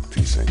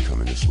 Peace ain't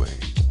coming this way.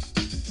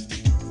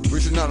 We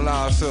should not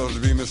allow ourselves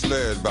to be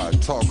misled by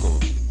talk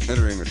of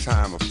entering a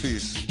time of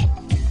peace.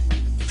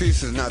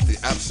 Peace is not the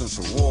absence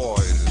of war,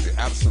 it is the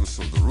absence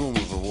of the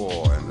rumors of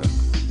war and the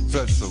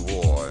threats of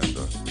war and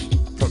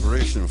the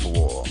preparation for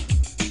war.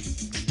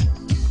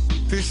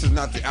 Peace is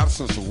not the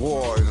absence of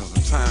war, it is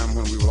the time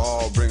when we will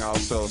all bring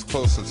ourselves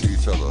closer to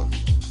each other,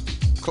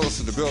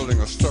 closer to building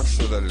a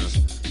structure that is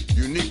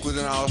unique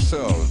within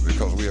ourselves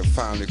because we have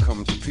finally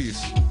come to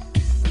peace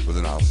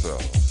within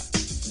ourselves.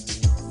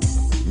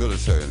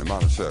 Military and the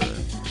monetary.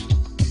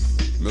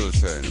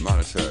 Military and the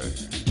monetary.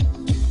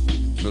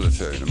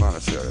 Military and the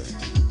monetary.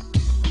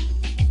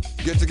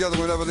 Get together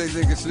whenever they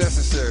think it's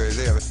necessary.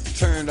 They have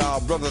turned our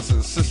brothers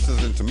and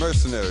sisters into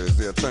mercenaries.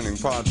 They are turning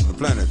parts of the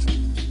planet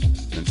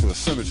into a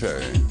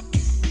cemetery.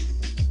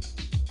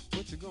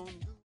 What you gonna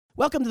do?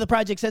 Welcome to the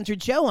Project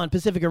Censored show on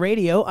Pacifica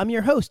Radio. I'm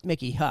your host,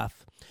 Mickey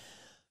Huff.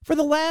 For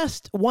the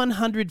last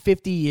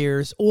 150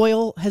 years,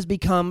 oil has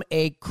become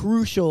a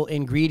crucial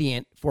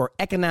ingredient for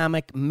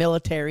economic,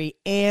 military,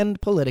 and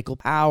political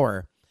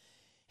power.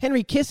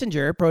 Henry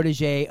Kissinger,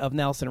 protege of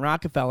Nelson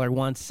Rockefeller,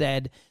 once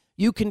said,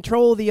 "You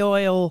control the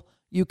oil,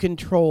 you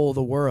control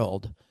the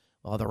world."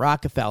 Well, the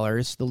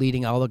Rockefellers, the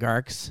leading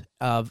oligarchs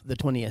of the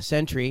 20th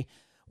century,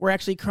 were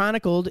actually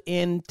chronicled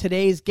in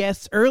today's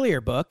guest's earlier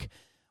book.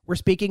 We're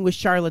speaking with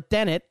Charlotte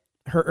Dennett.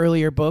 Her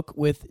earlier book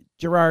with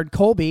Gerard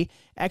Colby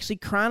actually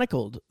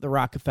chronicled the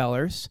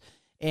Rockefellers,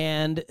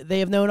 and they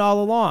have known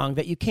all along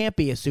that you can't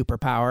be a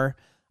superpower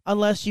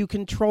unless you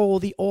control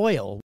the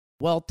oil.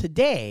 Well,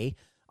 today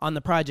on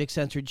the Project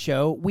Censored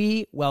show,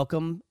 we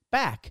welcome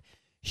back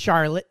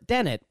Charlotte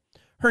Dennett.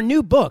 Her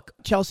new book,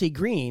 Chelsea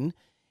Green,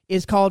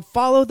 is called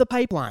Follow the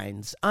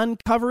Pipelines,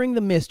 Uncovering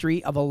the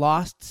Mystery of a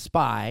Lost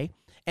Spy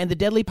and the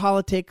Deadly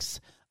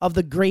Politics of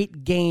the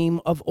Great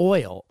Game of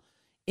Oil.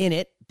 In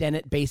it,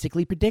 Dennett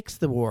basically predicts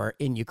the war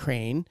in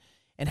Ukraine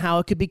and how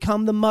it could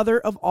become the mother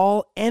of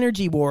all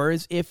energy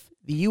wars if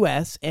the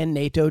U.S. and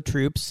NATO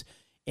troops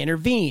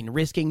intervene,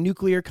 risking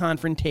nuclear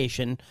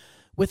confrontation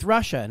with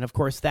Russia. And of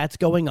course, that's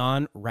going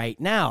on right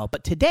now.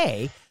 But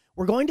today,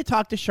 we're going to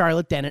talk to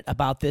Charlotte Dennett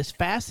about this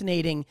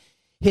fascinating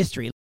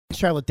history.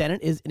 Charlotte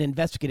Dennett is an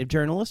investigative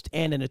journalist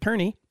and an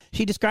attorney.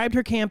 She described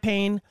her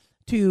campaign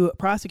to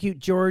prosecute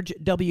George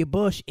W.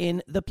 Bush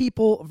in The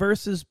People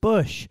versus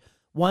Bush,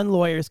 one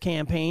lawyer's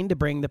campaign to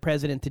bring the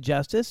president to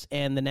justice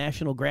and the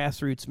national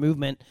grassroots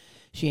movement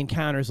she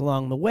encounters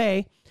along the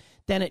way.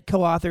 Dennett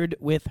co-authored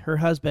with her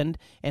husband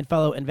and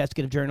fellow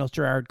investigative journalist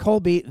Gerard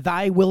Colby,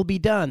 Thy Will Be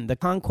Done, The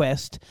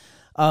Conquest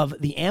of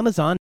the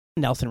Amazon,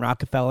 Nelson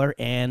Rockefeller,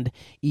 and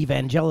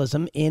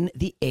Evangelism in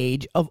the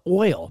Age of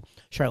Oil.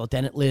 Charlotte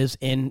Dennett lives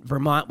in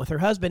Vermont with her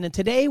husband, and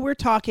today we're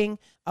talking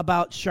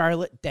about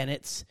Charlotte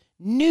Dennett's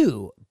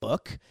new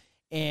book.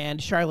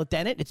 And Charlotte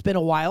Dennett, it's been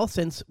a while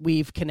since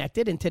we've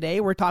connected, and today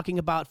we're talking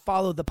about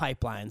Follow the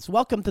Pipelines.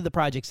 Welcome to the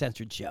Project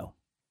Censored show.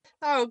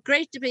 Oh,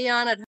 great to be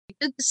on it.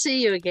 Good to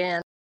see you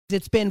again.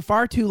 It's been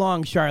far too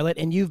long, Charlotte,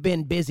 and you've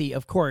been busy,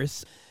 of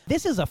course.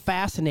 This is a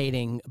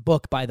fascinating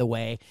book, by the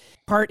way.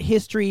 Part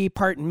history,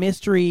 part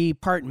mystery,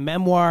 part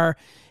memoir,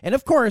 and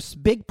of course,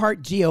 big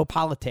part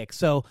geopolitics.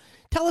 So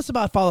tell us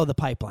about Follow the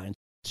Pipeline,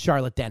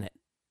 Charlotte Dennett.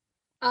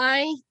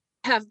 I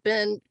have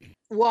been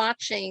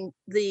watching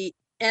the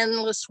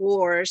endless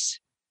wars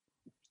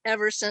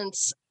ever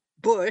since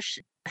Bush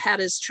had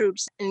his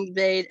troops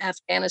invade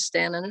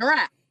Afghanistan and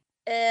Iraq.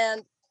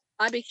 And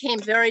I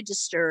became very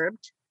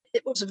disturbed.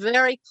 It was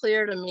very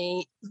clear to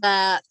me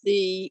that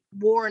the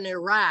war in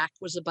Iraq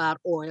was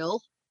about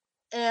oil.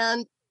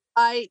 And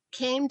I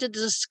came to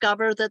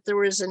discover that there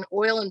was an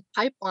oil and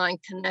pipeline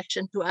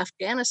connection to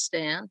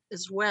Afghanistan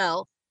as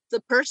well.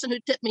 The person who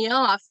tipped me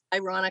off,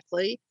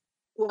 ironically,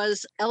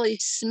 was Ellie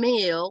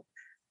Smeal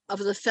of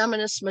the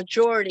Feminist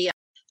Majority.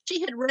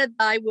 She had read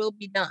Thy Will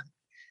Be Done.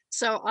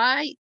 So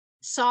I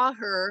saw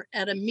her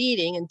at a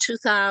meeting in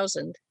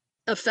 2000,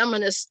 a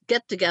feminist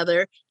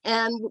get-together,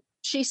 and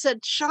she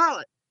said,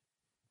 Charlotte,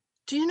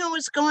 do you know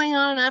what's going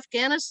on in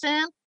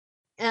Afghanistan?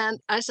 And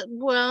I said,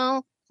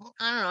 well,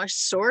 I don't know,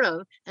 sort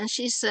of. And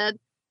she said,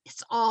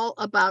 it's all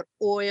about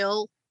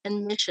oil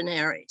and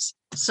missionaries.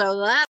 So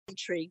that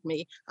intrigued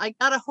me. I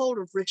got a hold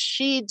of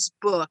Rashid's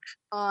book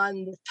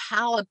on the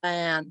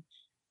Taliban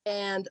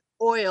and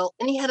oil,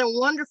 and he had a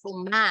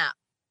wonderful map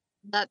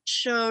that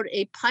showed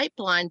a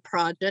pipeline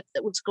project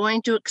that was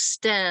going to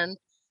extend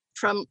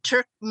from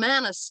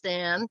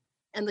Turkmenistan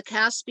and the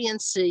Caspian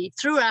Sea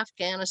through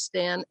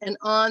Afghanistan and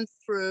on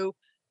through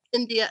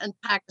India and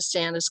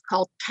Pakistan. Is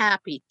called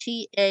TAPI,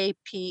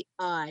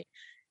 T-A-P-I.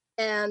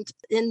 And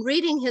in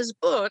reading his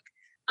book,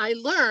 I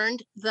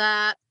learned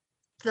that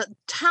the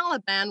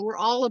Taliban were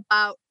all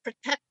about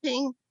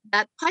protecting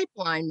that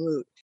pipeline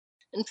route.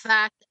 In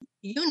fact,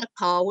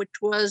 Unocal,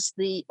 which was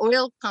the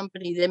oil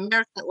company, the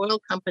American oil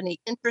company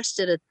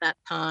interested at that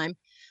time,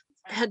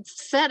 had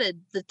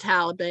feted the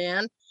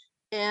Taliban.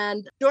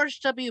 And George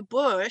W.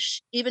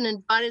 Bush even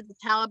invited the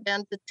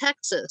Taliban to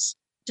Texas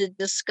to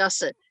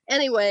discuss it.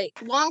 Anyway,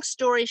 long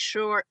story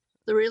short,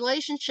 the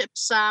relationship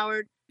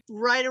soured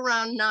right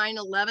around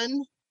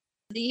 9/11.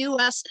 The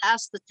U.S.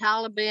 asked the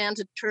Taliban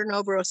to turn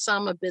over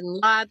Osama bin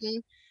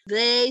Laden.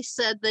 They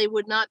said they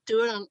would not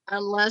do it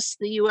unless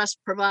the U.S.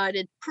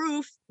 provided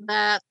proof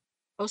that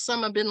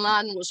Osama bin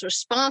Laden was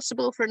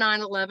responsible for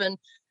 9/11.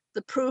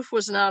 The proof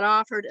was not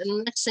offered,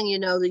 and next thing you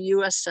know, the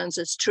U.S. sends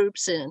its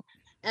troops in.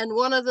 And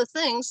one of the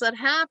things that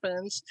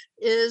happens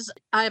is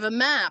I have a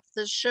map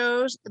that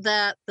shows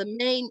that the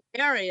main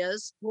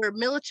areas where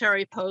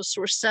military posts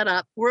were set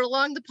up were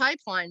along the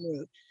pipeline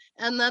route,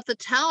 and that the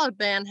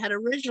Taliban had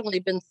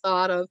originally been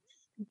thought of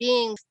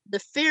being the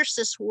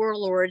fiercest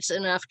warlords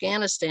in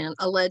Afghanistan,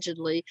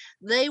 allegedly.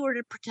 They were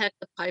to protect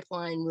the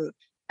pipeline route.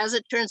 As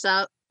it turns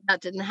out,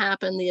 that didn't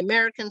happen. The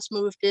Americans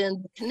moved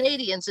in. The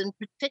Canadians in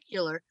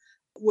particular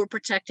were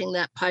protecting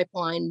that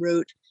pipeline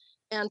route.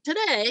 And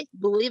today,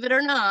 believe it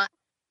or not,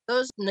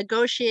 those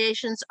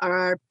negotiations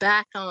are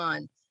back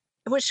on,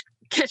 which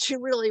gets you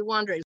really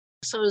wondering.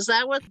 So is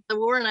that what the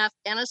war in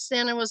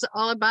Afghanistan was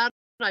all about?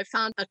 I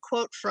found a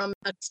quote from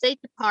a State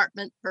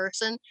Department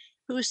person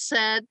who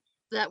said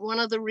that one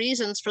of the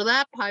reasons for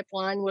that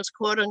pipeline was,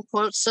 quote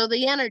unquote, so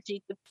the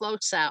energy could flow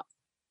south.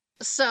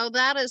 So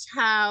that is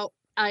how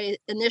I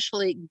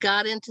initially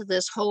got into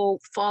this whole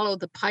follow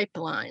the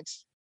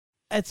pipelines.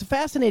 It's a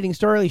fascinating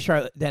story,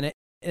 Charlotte Dennett.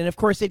 And of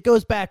course, it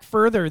goes back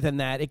further than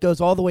that. It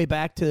goes all the way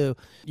back to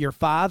your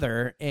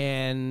father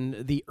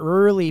and the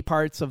early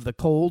parts of the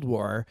Cold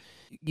War.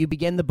 You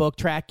begin the book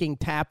tracking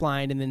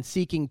Tapline and then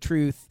seeking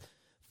truth,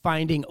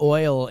 finding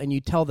oil, and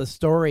you tell the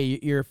story.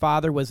 Your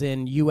father was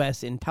in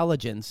U.S.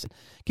 intelligence.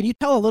 Can you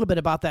tell a little bit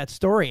about that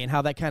story and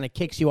how that kind of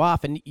kicks you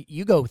off? And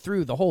you go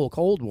through the whole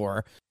Cold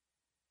War.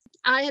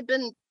 I had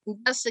been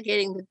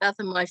investigating the death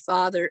of my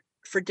father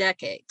for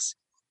decades.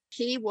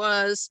 He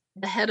was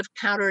the head of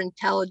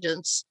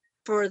counterintelligence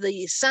for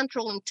the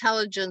Central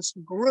Intelligence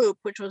Group,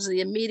 which was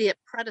the immediate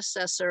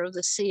predecessor of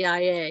the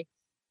CIA.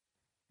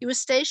 He was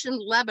stationed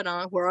in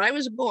Lebanon, where I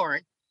was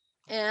born,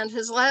 and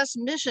his last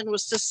mission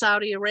was to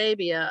Saudi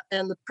Arabia.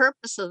 And the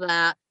purpose of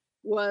that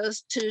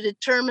was to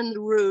determine the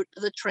route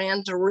of the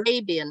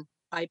Trans-Arabian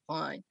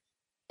pipeline.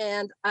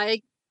 And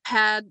I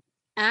had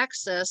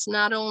access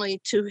not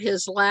only to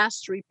his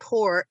last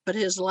report, but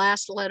his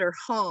last letter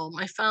home.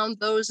 I found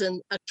those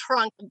in a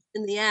trunk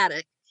in the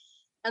attic.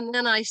 And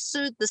then I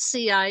sued the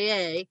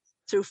CIA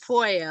through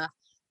FOIA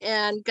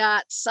and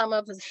got some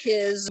of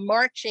his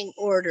marching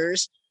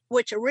orders,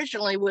 which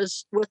originally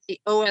was with the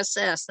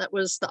OSS, that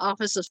was the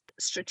Office of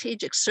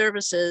Strategic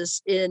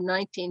Services, in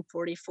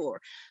 1944.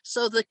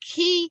 So the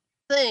key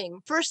thing,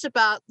 first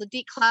about the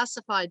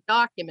declassified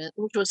document,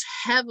 which was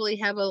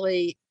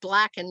heavily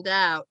blackened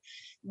out,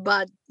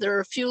 but there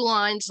are a few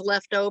lines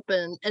left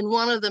open. And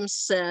one of them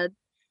said,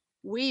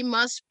 "We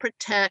must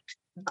protect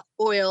the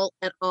oil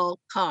at all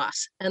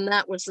costs." And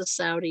that was the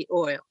Saudi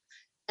oil.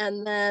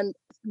 And then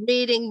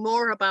reading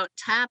more about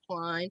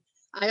Tapline,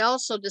 I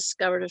also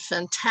discovered a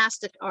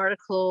fantastic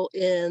article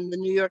in the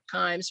New York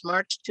Times,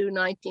 March 2,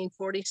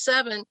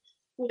 1947,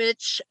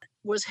 which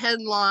was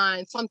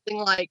headlined something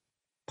like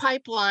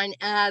 "Pipeline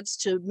Adds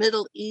to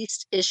Middle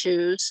East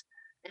Issues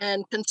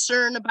and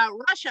Concern About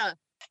Russia."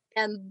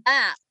 And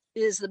that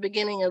is the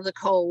beginning of the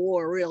Cold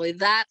War, really,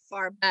 that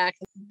far back.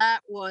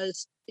 That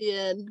was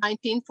in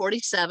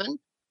 1947.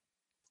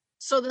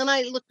 So then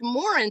I looked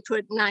more into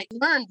it, and I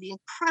learned the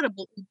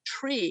incredible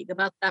intrigue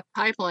about that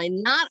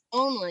pipeline, not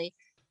only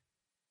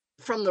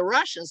from the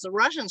Russians. The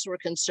Russians were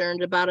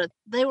concerned about it.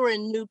 They were a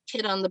new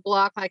kid on the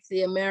block like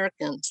the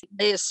Americans.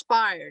 They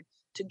aspired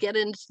to get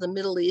into the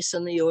Middle East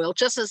and the oil,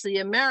 just as the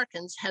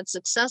Americans had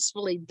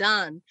successfully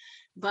done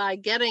by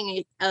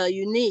getting a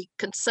unique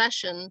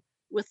concession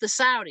with the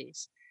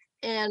Saudis.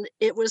 And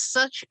it was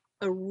such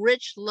a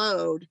rich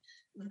load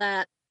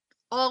that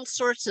all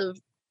sorts of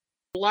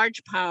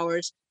large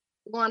powers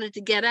wanted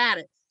to get at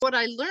it. What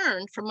I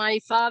learned from my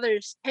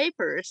father's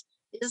papers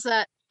is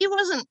that he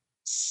wasn't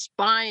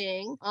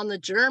spying on the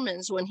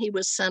Germans when he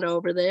was sent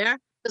over there,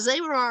 because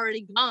they were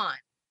already gone.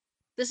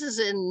 This is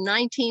in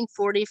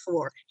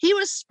 1944. He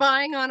was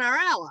spying on our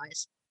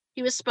allies.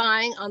 He was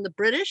spying on the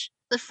British,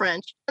 the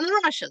French, and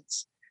the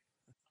Russians.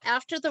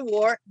 After the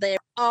war, they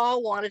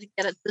all wanted to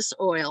get at this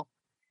oil.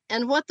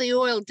 And what the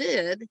oil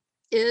did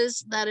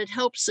is that it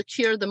helped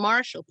secure the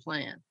Marshall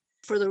Plan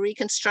for the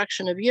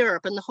reconstruction of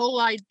Europe. And the whole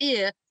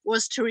idea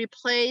was to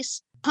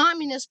replace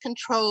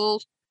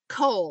communist-controlled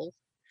coal,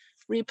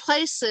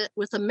 replace it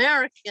with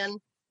American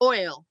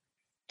oil.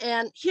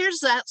 And here's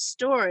that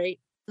story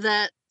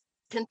that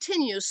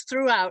continues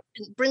throughout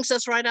and brings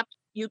us right up to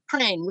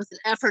Ukraine with an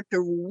effort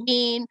to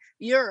wean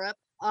Europe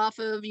off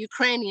of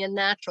Ukrainian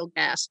natural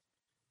gas.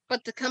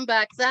 But to come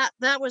back,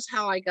 that was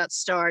how I got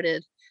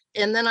started.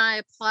 And then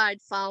I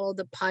followed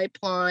the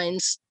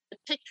pipelines,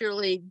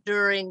 particularly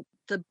during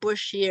the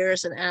Bush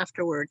years and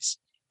afterwards.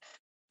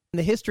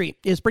 The history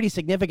is pretty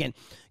significant,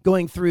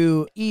 going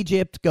through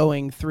Egypt,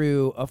 going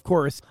through, of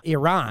course,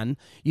 Iran.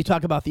 You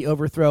talk about the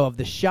overthrow of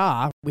the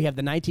Shah. We have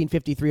the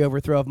 1953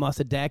 overthrow of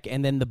Mossadegh,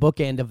 and then the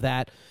bookend of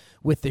that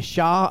with the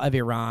Shah of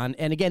Iran.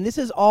 And again, this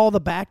is all the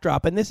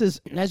backdrop. And this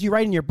is, as you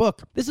write in your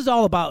book, this is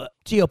all about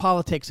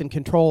geopolitics and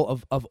control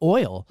of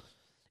oil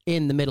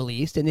in the Middle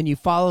East. And then you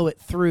follow it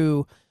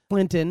through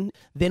Clinton.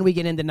 Then we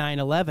get into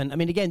 9/11. I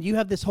mean, again, you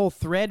have this whole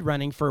thread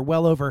running for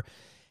well over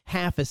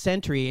half a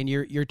century, and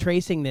you're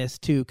tracing this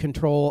to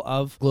control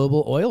of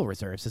global oil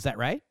reserves. Is that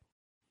right?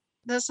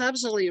 That's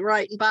absolutely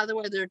right. And by the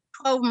way, there are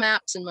 12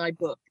 maps in my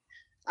book.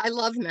 I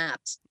love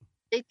maps.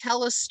 They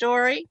tell a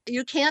story.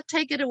 You can't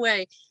take it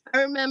away.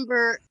 I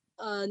remember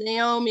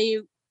Naomi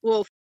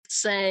Wolf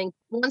saying,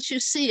 once you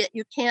see it,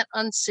 you can't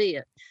unsee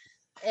it.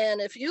 And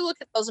if you look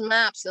at those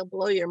maps, they'll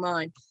blow your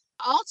mind.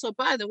 Also,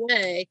 by the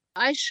way,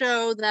 I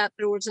show that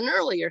there was an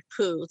earlier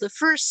coup. The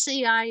first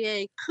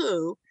CIA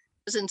coup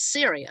was in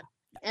Syria,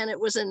 and it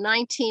was in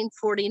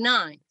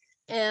 1949.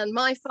 And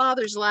my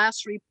father's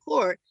last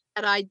report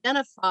had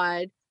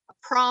identified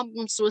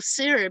problems with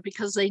Syria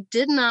because they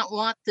did not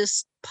want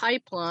this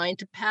pipeline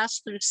to pass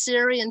through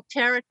Syrian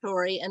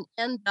territory and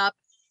end up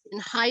in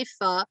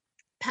Haifa,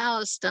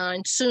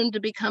 Palestine, soon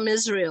to become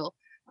Israel.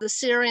 The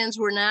Syrians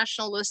were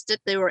nationalistic.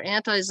 They were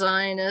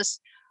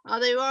anti-Zionist.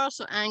 They were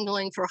also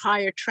angling for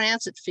higher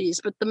transit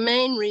fees. But the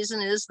main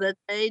reason is that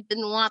they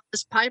didn't want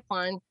this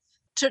pipeline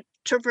to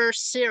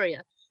traverse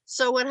Syria.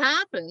 So what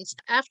happens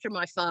after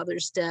my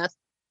father's death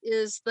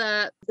is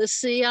that the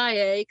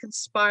CIA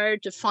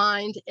conspired to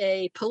find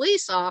a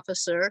police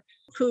officer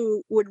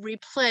who would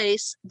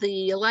replace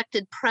the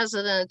elected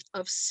president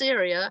of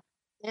Syria,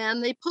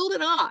 and they pulled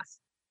it off.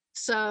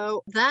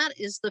 So that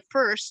is the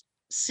first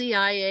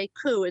CIA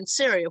coup in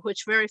Syria,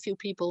 which very few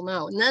people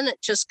know. And then it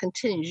just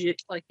continues,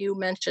 like you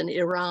mentioned,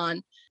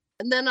 Iran.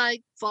 And then I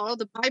follow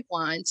the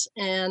pipelines,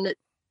 and it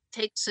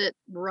takes it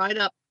right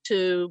up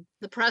to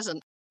the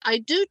present. I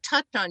do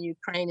touch on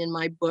Ukraine in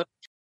my book,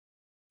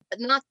 but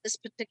not this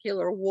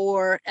particular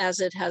war as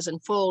it has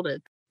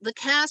unfolded. The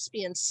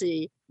Caspian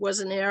Sea was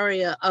an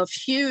area of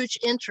huge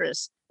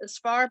interest as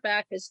far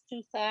back as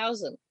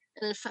 2000.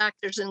 And in fact,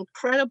 there's an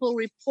incredible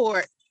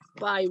report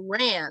by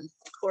RAND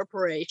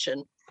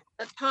Corporation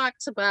that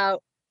talks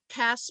about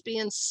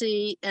Caspian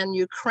Sea and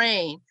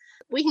Ukraine.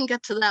 We can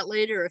get to that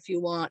later if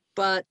you want,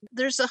 but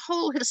there's a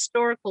whole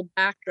historical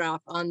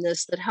backdrop on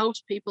this that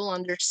helps people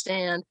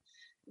understand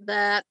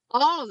that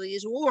all of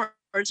these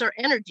wars are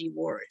energy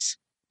wars.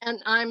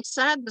 And I'm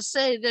sad to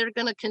say they're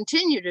going to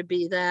continue to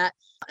be that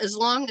as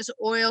long as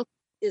oil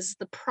is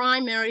the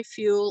primary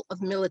fuel of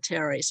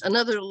militaries,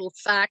 another little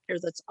factor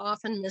that's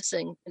often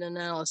missing in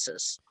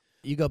analysis.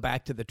 You go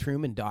back to the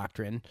Truman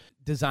Doctrine,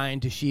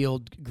 designed to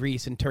shield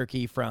Greece and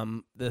Turkey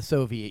from the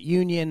Soviet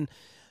Union.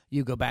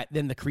 You go back,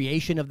 then the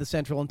creation of the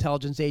Central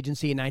Intelligence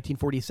Agency in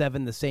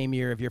 1947, the same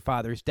year of your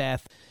father's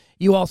death.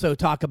 You also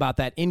talk about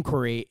that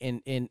inquiry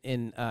in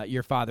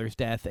your father's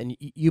death, and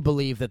you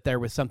believe that there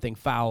was something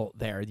foul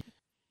there.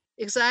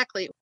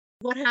 Exactly.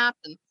 What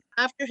happened?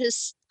 After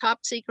his top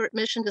secret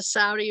mission to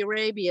Saudi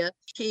Arabia,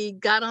 he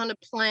got on a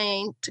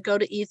plane to go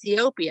to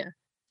Ethiopia.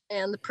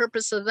 And the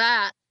purpose of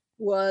that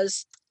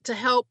was to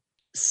help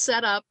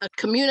set up a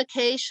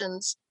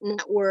communications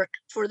network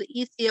for the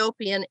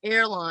Ethiopian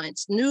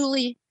Airlines,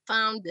 newly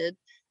founded,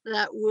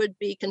 that would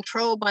be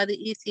controlled by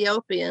the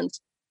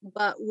Ethiopians,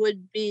 but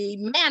would be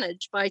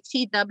managed by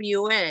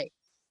TWA.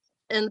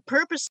 And the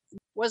purpose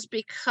was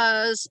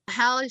because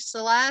Haile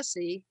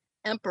Selassie,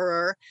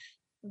 emperor,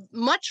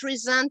 much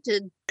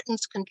resented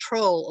Britain's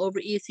control over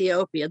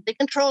Ethiopia. They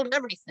controlled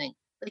everything.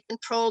 They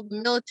controlled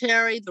the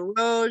military, the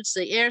roads,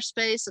 the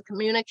airspace, the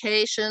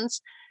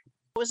communications.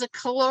 It was a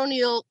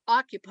colonial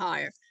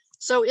occupier.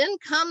 So in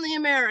come the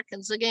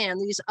Americans again,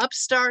 these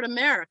upstart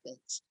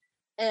Americans.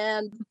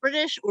 And the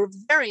British were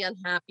very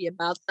unhappy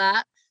about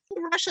that.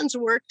 The Russians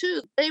were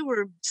too. They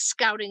were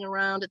scouting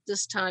around at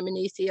this time in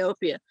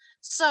Ethiopia.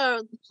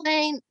 So the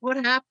plane, what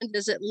happened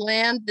is it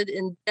landed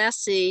in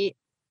Dessie,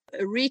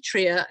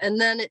 Eritrea, and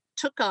then it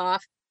took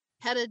off,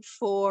 headed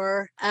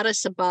for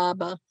Addis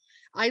Ababa.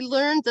 I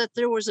learned that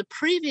there was a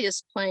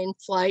previous plane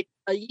flight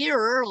a year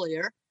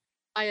earlier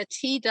by a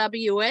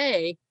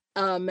TWA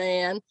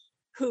man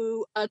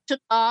who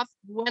took off,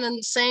 went in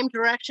the same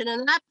direction,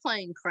 and that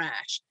plane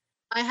crashed.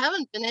 I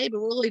haven't been able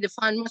really to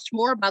find much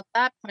more about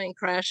that plane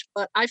crash,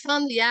 but I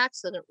found the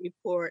accident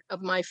report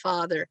of my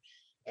father,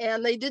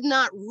 and they did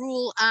not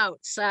rule out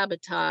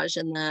sabotage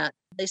in that.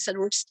 They said,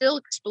 we're still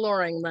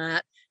exploring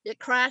that. It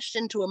crashed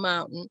into a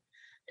mountain.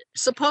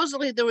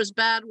 Supposedly there was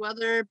bad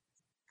weather.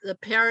 The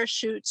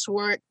parachutes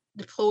weren't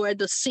deployed.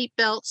 The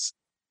seatbelts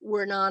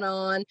were not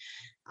on.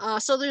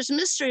 So there's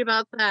mystery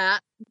about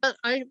that. But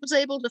I was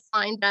able to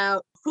find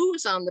out who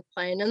was on the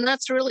plane, and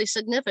that's really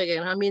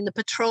significant. I mean, the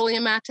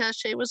petroleum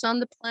attaché was on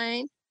the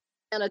plane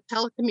and a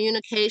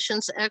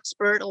telecommunications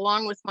expert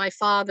along with my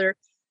father.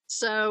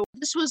 So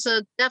this was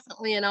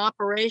definitely an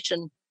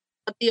operation.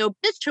 But the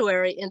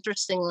obituary,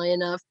 interestingly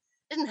enough,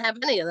 didn't have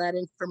any of that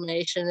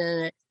information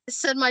in it. It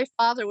said my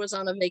father was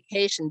on a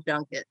vacation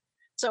junket.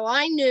 So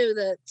I knew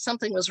that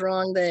something was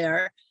wrong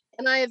there.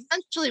 And I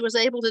eventually was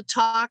able to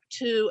talk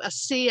to a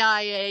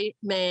CIA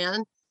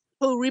man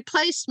who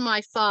replaced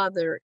my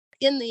father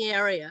in the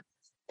area.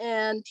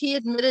 And he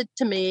admitted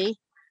to me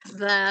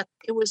that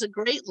it was a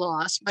great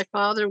loss. My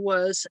father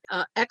was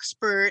an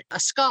expert,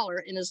 a scholar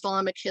in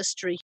Islamic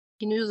history.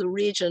 He knew the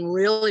region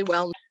really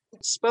well,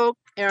 spoke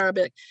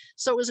Arabic.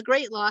 So it was a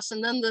great loss.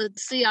 And then the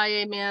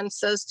CIA man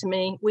says to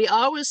me, we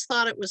always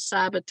thought it was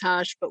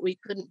sabotage, but we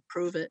couldn't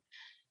prove it.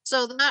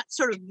 So that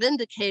sort of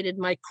vindicated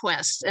my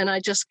quest, and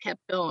I just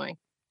kept going.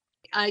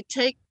 I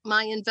take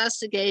my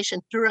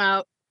investigation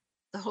throughout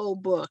the whole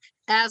book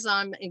as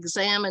I'm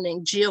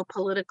examining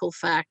geopolitical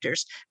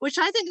factors, which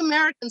I think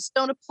Americans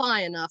don't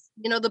apply enough.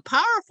 You know, the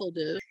powerful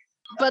do,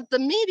 but the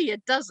media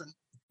doesn't.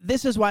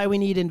 This is why we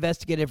need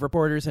investigative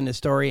reporters and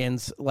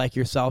historians like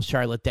yourself,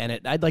 Charlotte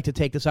Dennett. I'd like to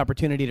take this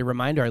opportunity to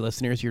remind our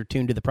listeners you're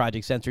tuned to the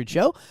Project Censored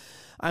show.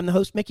 I'm the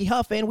host, Mickey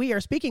Huff, and we are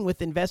speaking with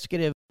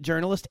investigative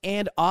journalist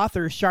and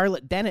author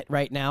Charlotte Dennett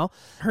right now.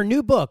 Her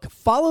new book,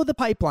 Follow the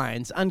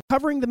Pipelines,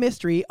 Uncovering the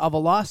Mystery of a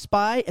Lost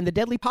Spy and the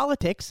Deadly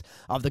Politics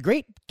of the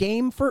Great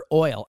Game for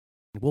Oil.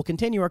 We'll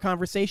continue our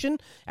conversation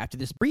after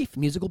this brief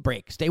musical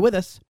break. Stay with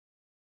us.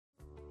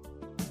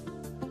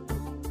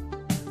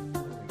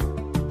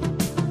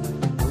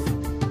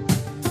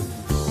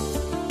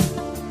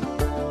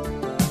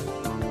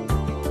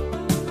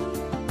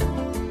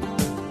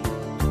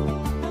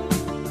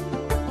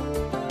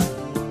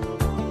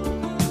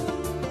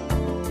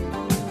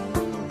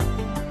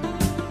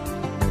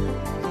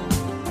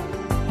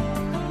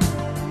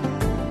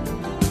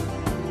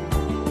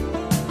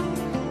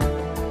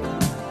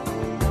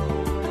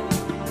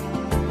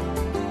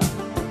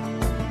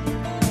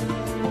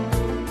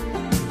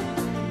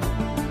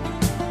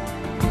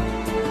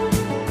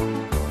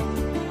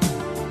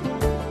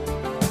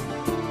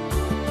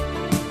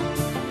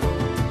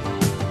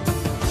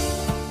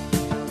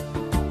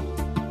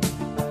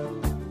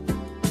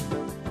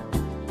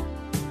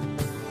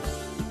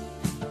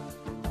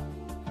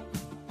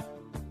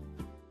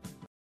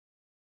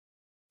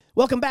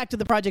 Welcome back to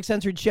the Project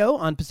Censored show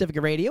on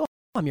Pacifica Radio.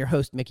 I'm your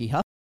host, Mickey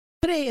Huff.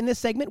 Today in this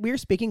segment, we're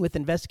speaking with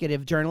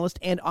investigative journalist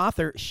and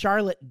author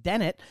Charlotte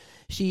Dennett.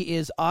 She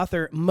is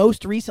author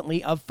most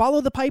recently of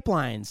Follow the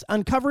Pipelines,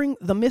 Uncovering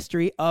the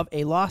Mystery of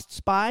a Lost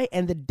Spy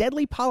and the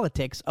Deadly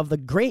Politics of the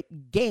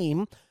Great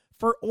Game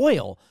for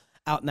Oil.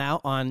 out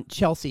now on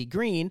Chelsea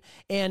Green.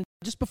 And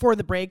just before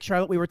the break,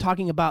 Charlotte, we were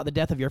talking about the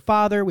death of your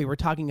father. We were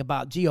talking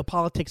about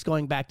geopolitics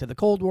going back to the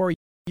Cold War.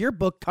 Your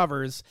book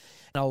covers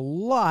a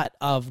lot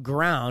of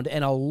ground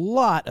and a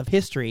lot of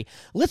history.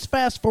 Let's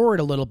fast forward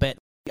a little bit.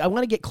 I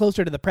want to get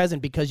closer to the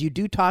present because you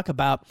do talk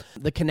about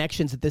the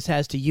connections that this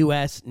has to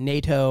U.S.,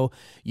 NATO,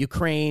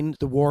 Ukraine,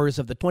 the wars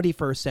of the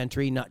 21st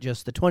century, not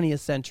just the 20th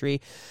century.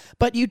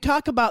 But you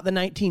talk about the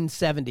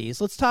 1970s.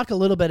 Let's talk a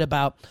little bit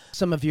about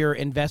some of your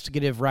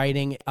investigative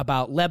writing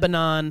about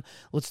Lebanon.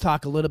 Let's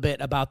talk a little bit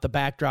about the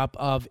backdrop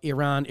of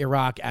Iran,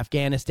 Iraq,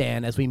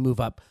 Afghanistan as we move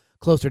up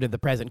closer to the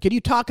present. Could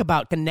you talk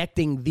about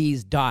connecting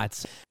these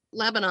dots?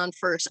 Lebanon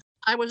first.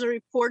 I was a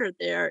reporter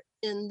there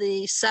in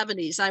the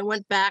 70s. I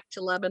went back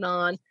to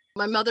Lebanon.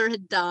 My mother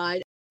had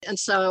died, and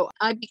so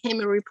I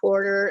became a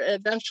reporter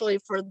eventually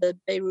for the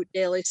Beirut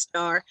Daily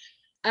Star.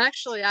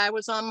 Actually, I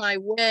was on my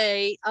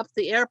way up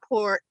the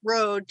airport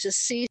road to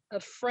see a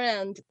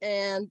friend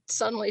and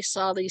suddenly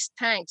saw these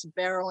tanks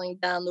barreling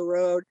down the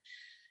road.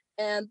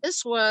 And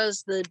this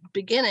was the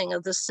beginning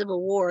of the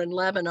civil war in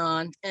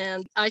Lebanon.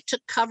 And I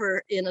took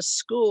cover in a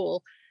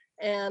school,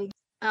 and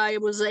I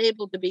was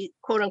able to be,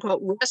 quote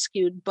unquote,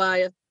 rescued by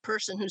a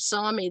person who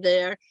saw me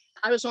there.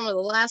 I was one of the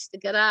last to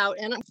get out.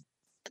 And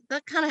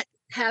that kind of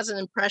has an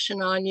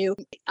impression on you.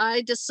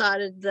 I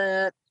decided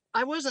that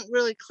I wasn't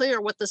really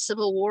clear what the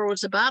Civil War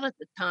was about at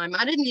the time.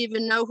 I didn't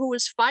even know who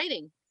was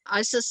fighting.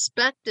 I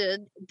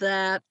suspected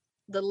that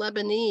the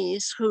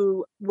Lebanese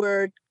who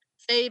were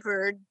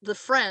favored the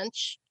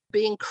French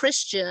being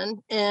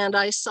Christian, and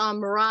I saw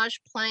Mirage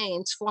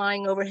planes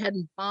flying overhead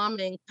and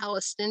bombing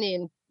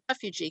Palestinian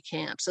refugee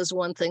camps as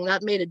one thing.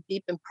 That made a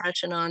deep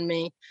impression on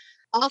me.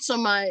 Also,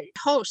 my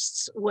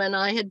hosts, when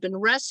I had been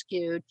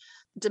rescued,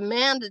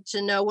 demanded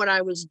to know what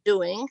I was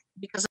doing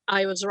because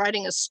I was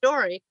writing a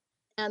story.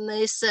 And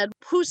they said,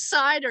 whose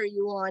side are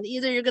you on?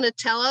 Either you're going to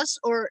tell us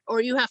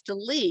or you have to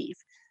leave.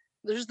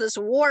 There's this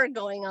war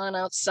going on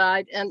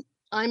outside. And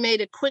I made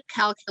a quick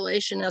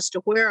calculation as to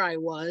where I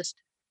was.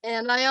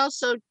 And I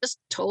also just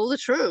told the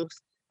truth.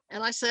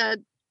 And I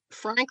said,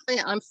 frankly,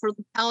 I'm for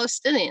the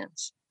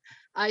Palestinians.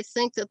 I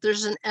think that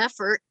there's an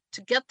effort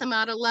to get them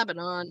out of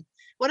Lebanon.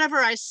 Whatever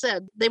I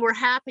said, they were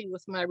happy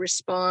with my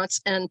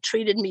response and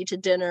treated me to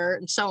dinner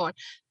and so on.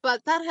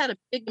 But that had a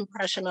big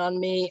impression on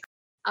me.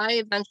 I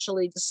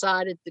eventually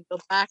decided to go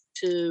back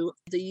to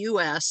the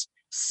U.S.,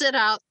 sit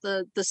out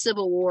the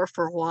Civil War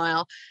for a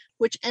while,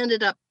 which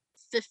ended up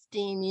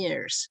 15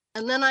 years.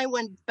 And then I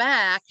went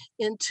back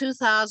in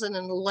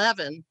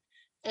 2011.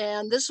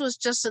 And this was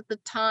just at the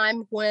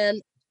time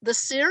when the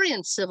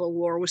Syrian civil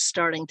war was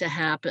starting to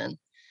happen.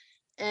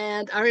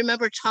 And I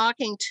remember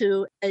talking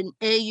to an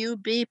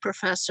AUB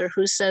professor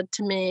who said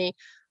to me,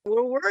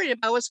 we're worried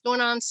about what's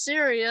going on in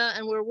Syria,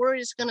 and we're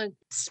worried it's going to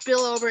spill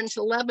over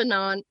into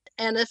Lebanon.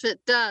 And if it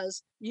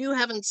does, you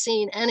haven't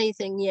seen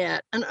anything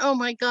yet. And oh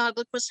my God,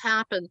 look what's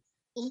happened.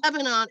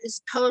 Lebanon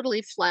is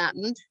totally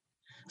flattened.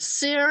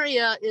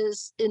 Syria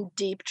is in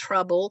deep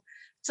trouble.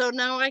 So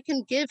now I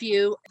can give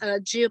you a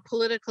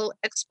geopolitical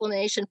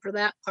explanation for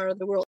that part of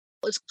the world.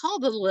 It's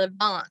called the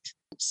Levant,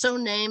 so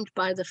named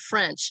by the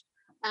French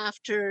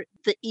after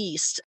the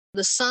East.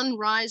 The sun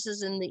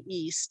rises in the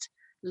East,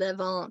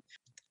 Levant.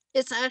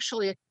 It's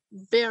actually a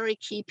very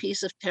key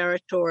piece of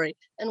territory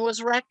and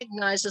was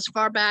recognized as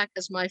far back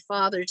as my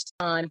father's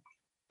time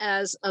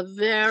as a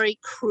very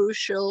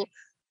crucial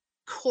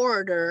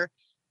corridor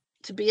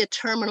to be a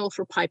terminal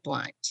for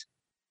pipelines.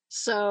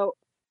 So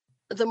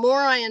the more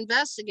I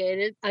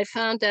investigated, I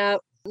found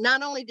out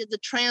not only did the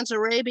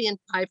Trans-Arabian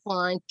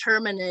pipeline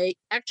terminate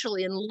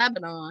actually in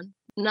Lebanon,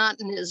 not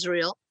in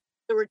Israel,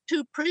 there were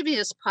two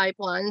previous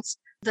pipelines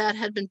that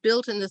had been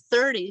built in the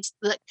 30s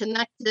that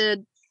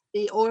connected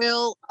the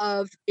oil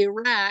of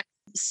Iraq,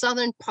 the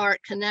southern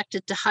part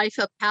connected to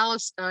Haifa,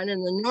 Palestine,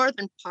 and the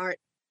northern part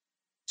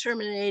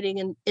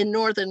terminating in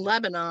northern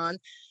Lebanon.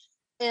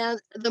 And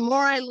the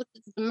more I looked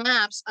at the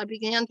maps, I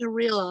began to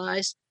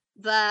realize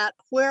that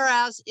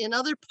whereas in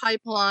other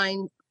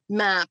pipeline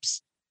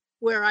maps,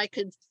 where I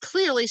could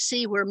clearly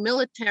see where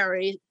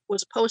military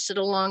was posted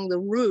along the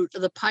route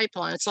of the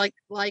pipeline, it's like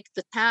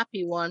the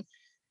TAPI one,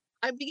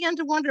 I began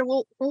to wonder,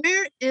 well,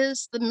 where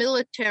is the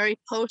military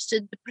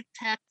posted to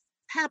protect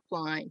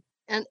pipeline?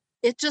 And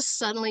it just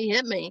suddenly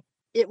hit me.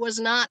 It was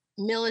not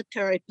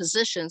military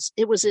positions,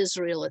 it was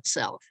Israel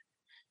itself.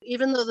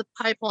 Even though the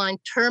pipeline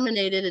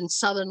terminated in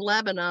southern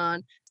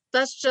Lebanon,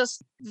 that's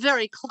just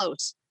very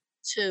close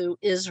to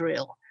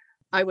Israel.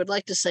 I would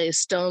like to say a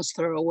stone's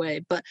throw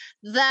away, but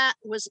that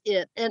was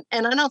it. And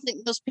I don't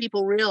think most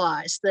people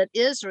realize that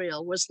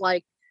Israel was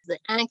like the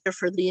anchor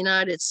for the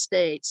United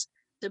States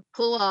to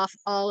pull off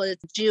all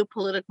its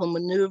geopolitical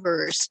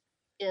maneuvers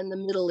in the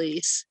Middle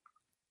East.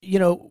 You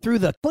know, through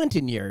the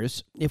Clinton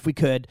years, if we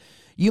could,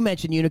 you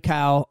mentioned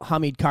Unocal.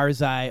 Hamid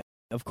Karzai,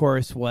 of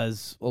course,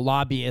 was a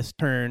lobbyist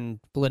turned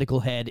political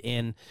head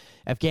in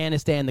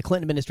Afghanistan. The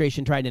Clinton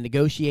administration tried to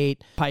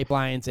negotiate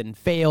pipelines and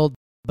failed.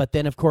 But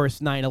then, of course,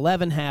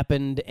 9/11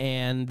 happened,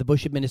 and the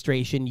Bush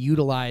administration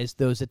utilized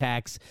those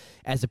attacks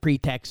as a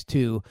pretext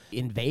to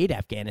invade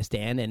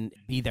Afghanistan and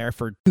be there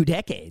for 2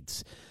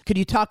 decades. Could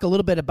you talk a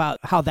little bit about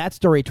how that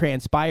story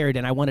transpired?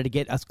 And I wanted to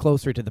get us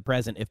closer to the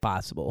present, if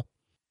possible.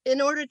 In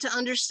order to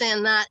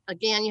understand that,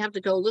 again, you have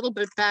to go a little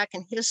bit back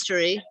in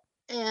history.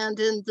 And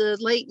in the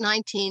late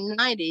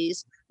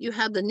 1990s, you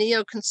had the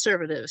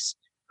neoconservatives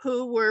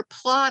who were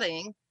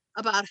plotting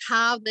about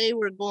how they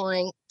were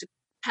going to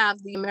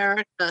have the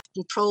America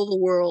control the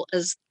world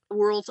as the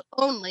world's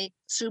only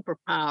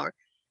superpower.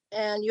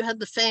 And you had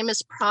the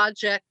famous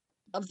project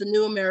of the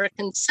New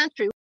American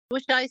Century,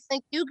 which I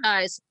think you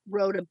guys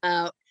wrote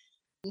about.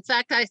 In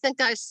fact, I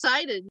think I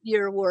cited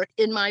your work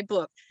in my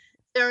book.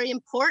 Very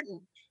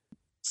important.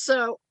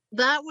 So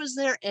that was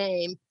their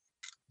aim.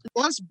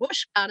 Once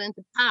Bush got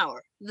into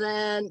power,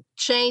 then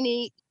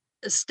Cheney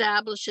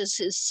establishes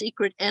his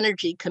secret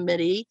energy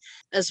committee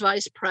as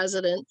vice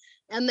president,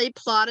 and they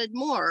plotted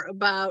more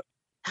about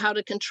how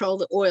to control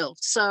the oil.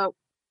 So,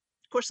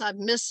 of course, I did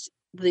miss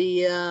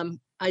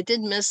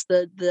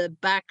the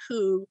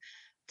Baku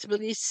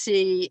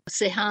Tbilisi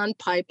Ceyhan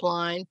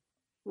pipeline,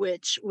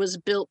 which was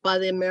built by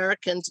the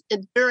Americans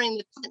during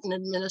the Clinton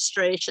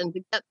administration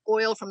to get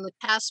oil from the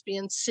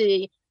Caspian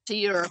Sea to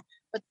Europe.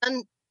 But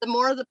then the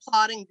more the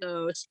plotting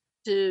goes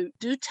to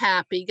do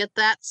TAPI, get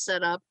that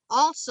set up.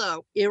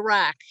 Also,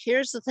 Iraq.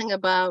 Here's the thing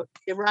about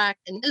Iraq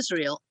and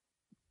Israel.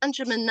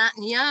 Benjamin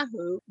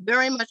Netanyahu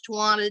very much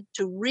wanted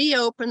to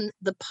reopen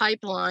the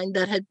pipeline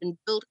that had been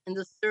built in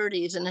the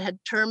 30s and had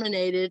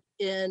terminated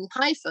in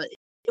Haifa.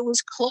 It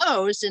was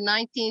closed in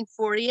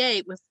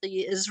 1948 with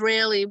the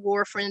Israeli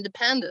War for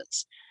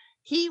Independence.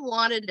 He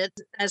wanted it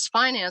as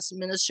finance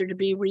minister to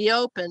be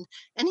reopened,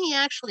 and he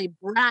actually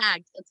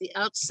bragged at the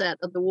outset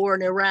of the war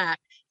in Iraq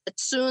that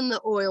soon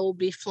the oil will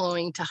be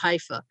flowing to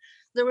Haifa.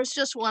 There was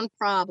just one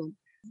problem.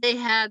 They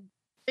had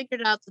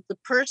figured out that the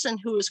person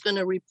who was going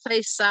to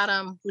replace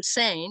Saddam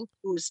Hussein,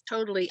 who was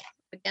totally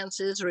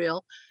against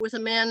Israel, with a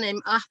man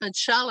named Ahmed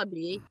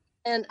Shalabi.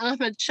 And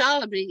Ahmed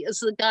Shalabi is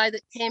the guy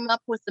that came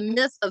up with the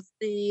myth of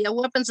the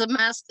weapons of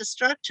mass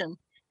destruction.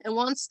 And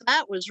once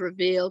that was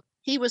revealed,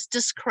 he was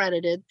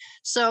discredited.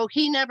 So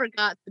he never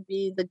got to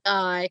be the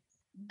guy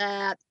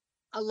that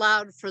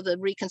allowed for the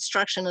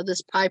reconstruction of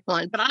this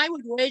pipeline. But I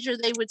would wager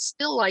they would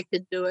still like to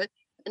do it.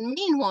 And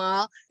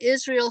meanwhile,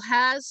 Israel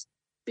has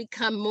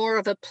become more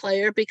of a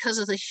player because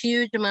of the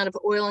huge amount of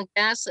oil and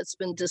gas that's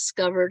been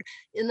discovered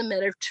in the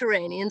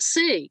Mediterranean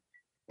Sea.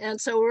 And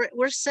so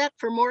we're set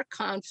for more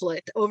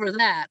conflict over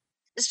that.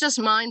 It's just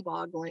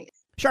mind-boggling.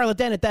 Charlotte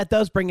Dennett, that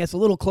does bring us a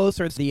little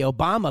closer to the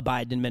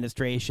Obama-Biden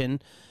administration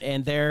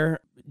and their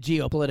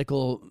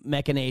geopolitical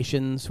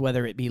machinations,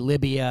 whether it be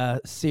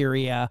Libya,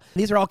 Syria.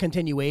 These are all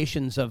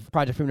continuations of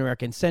Project for New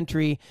American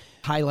Century,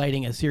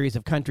 highlighting a series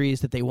of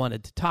countries that they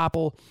wanted to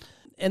topple.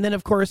 And then,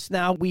 of course,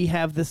 now we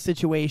have this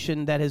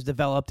situation that has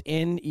developed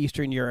in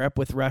Eastern Europe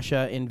with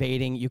Russia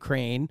invading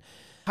Ukraine.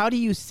 How do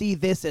you see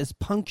this as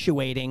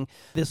punctuating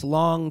this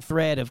long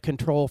thread of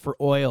control for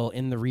oil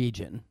in the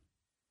region?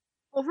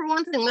 Well, for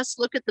one thing, let's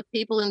look at the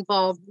people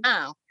involved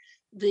now.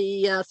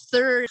 The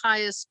third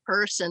highest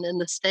person in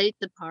the State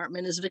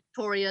Department is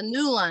Victoria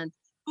Nuland.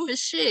 Who is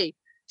she?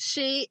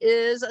 She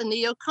is a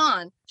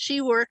neocon.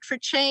 She worked for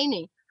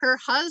Cheney. Her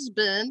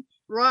husband,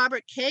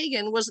 Robert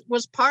Kagan,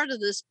 was part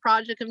of this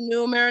project of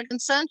New American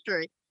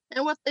Century.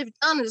 And what they've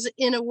done is,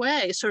 in a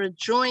way, sort of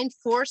joined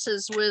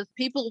forces with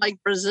people like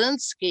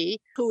Brzezinski,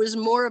 who is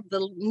more of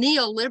the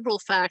neoliberal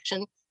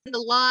faction, to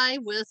lie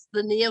with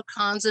the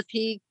neocons if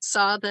he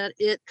saw that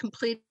it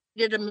completed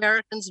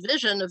Americans'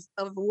 vision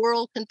of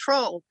world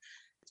control.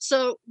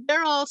 So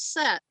they're all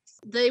set.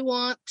 They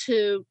want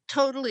to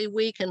totally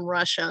weaken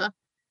Russia.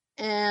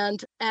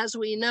 And as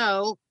we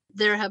know,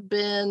 there have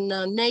been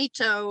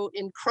NATO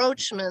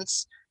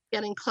encroachments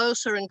getting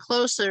closer and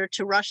closer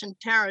to Russian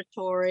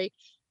territory,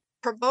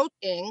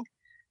 provoking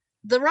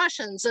the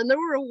Russians. And there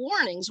were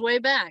warnings way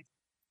back.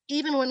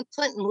 Even when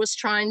Clinton was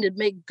trying to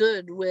make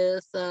good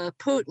with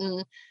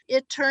Putin,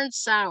 it turned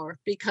sour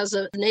because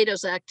of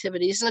NATO's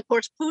activities. And of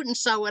course, Putin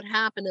saw what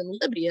happened in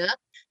Libya.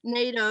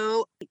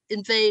 NATO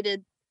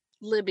invaded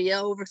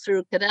Libya,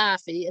 overthrew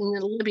Gaddafi,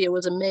 and Libya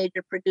was a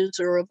major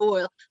producer of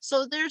oil.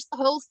 So there's the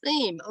whole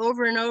theme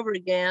over and over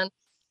again.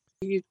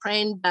 The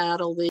Ukraine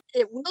battle,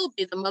 it will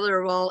be the mother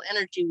of all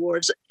energy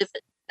wars if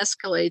it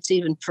escalates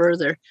even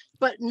further.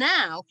 But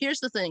now, here's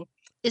the thing,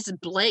 it's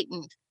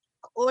blatant.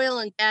 Oil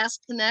and gas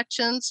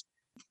connections,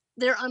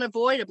 they're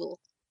unavoidable.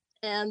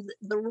 And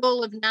the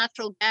role of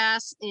natural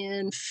gas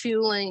in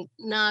fueling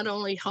not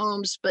only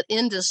homes, but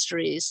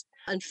industries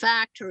and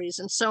factories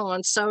and so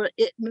on. So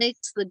it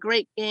makes the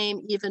great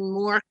game even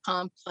more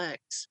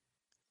complex.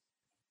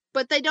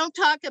 But they don't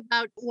talk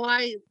about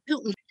why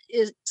Putin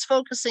is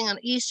focusing on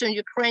eastern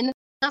Ukraine.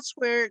 That's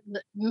where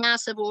the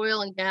massive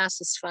oil and gas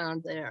is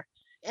found there.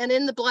 And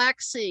in the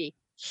Black Sea,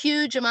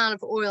 huge amount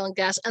of oil and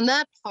gas. And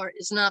that part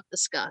is not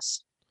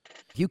discussed.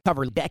 You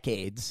cover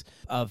decades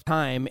of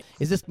time.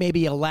 Is this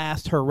maybe a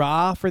last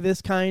hurrah for this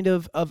kind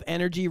of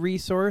energy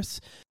resource?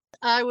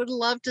 I would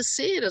love to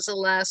see it as a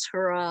last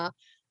hurrah.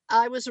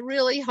 I was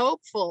really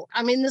hopeful.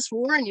 I mean, this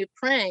war in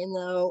Ukraine,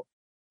 though,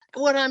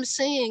 what I'm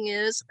seeing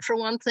is, for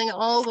one thing,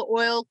 all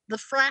the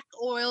frack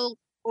oil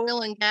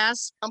and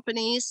gas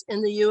companies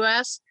in the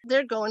U.S.,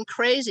 they're going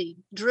crazy,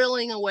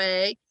 drilling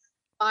away.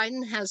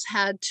 Biden has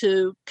had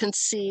to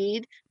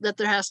concede that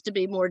there has to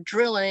be more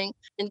drilling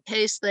in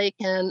case they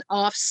can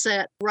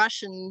offset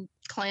Russian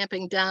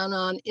clamping down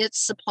on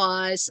its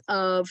supplies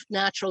of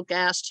natural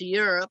gas to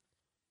Europe,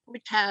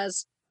 which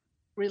has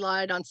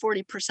relied on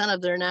 40%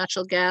 of their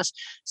natural gas.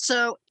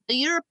 So the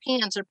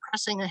Europeans are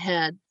pressing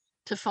ahead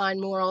to find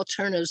more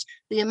alternatives.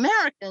 The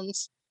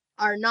Americans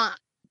are not.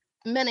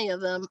 Many of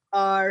them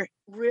are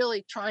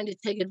really trying to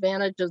take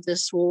advantage of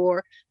this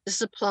war to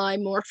supply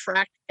more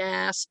fracked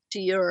gas to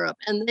Europe.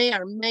 And they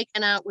are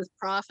making out with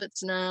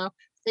profits now.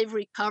 They've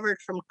recovered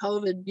from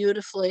COVID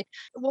beautifully.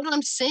 What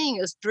I'm seeing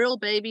is drill,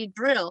 baby,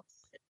 drill.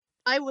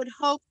 I would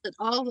hope that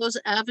all those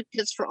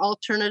advocates for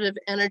alternative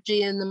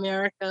energy in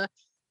America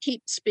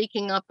keep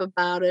speaking up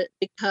about it,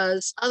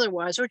 because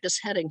otherwise we're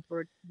just heading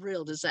for a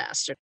real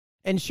disaster.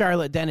 And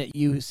Charlotte Dennett,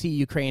 you see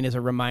Ukraine as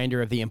a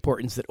reminder of the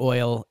importance that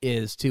oil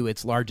is to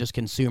its largest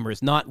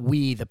consumers, not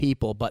we, the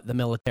people, but the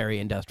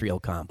military-industrial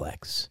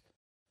complex.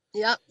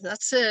 Yep,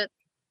 that's it.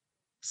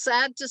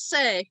 Sad to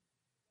say,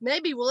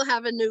 maybe we'll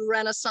have a new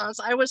renaissance.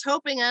 I was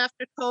hoping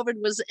after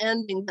COVID was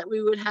ending that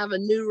we would have a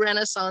new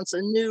renaissance,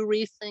 a new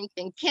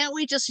rethinking. Can't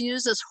we just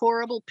use this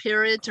horrible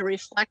period to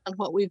reflect on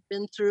what we've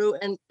been through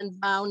and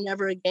vow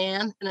never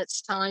again? And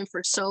it's time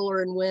for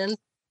solar and wind.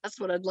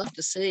 That's what I'd love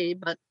to see,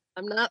 but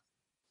I'm not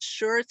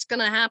sure it's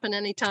going to happen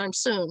anytime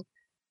soon.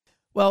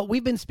 Well,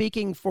 we've been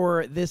speaking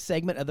for this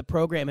segment of the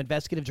program,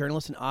 investigative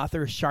journalist and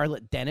author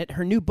Charlotte Dennett.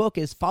 Her new book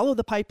is Follow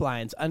the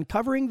Pipelines,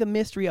 Uncovering the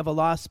Mystery of a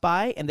Lost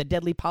Spy and the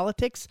Deadly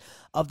Politics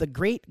of the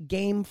Great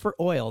Game for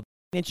Oil.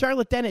 And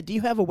Charlotte Dennett, do you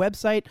have a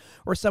website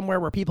or somewhere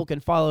where people can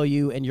follow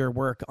you and your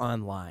work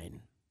online?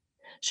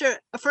 Sure.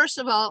 First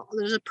of all,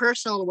 there's a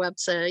personal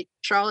website,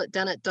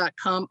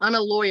 charlottedennett.com. I'm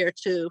a lawyer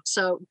too,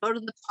 so go to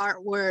the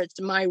part where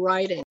it's my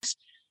writings.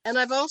 And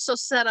I've also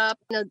set up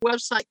a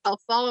website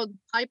called Follow the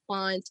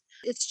Pipelines.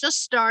 It's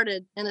just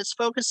started and it's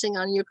focusing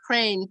on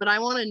Ukraine, but I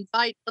want to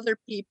invite other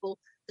people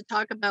to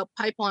talk about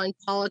pipeline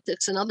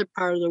politics in other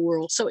parts of the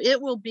world. So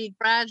it will be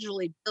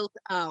gradually built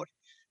out.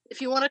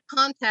 If you want to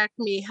contact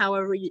me,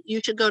 however, you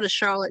should go to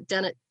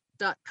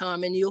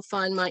charlottedennett.com and you'll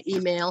find my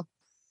email.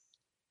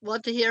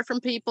 Love to hear from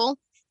people.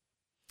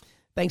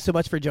 Thanks so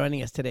much for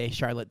joining us today,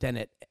 Charlotte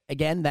Dennett.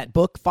 Again, that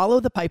book, Follow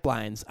the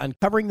Pipelines,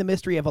 Uncovering the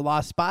Mystery of a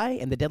Lost Spy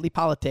and the Deadly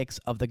Politics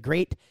of the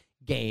Great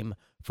Game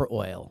for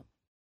Oil.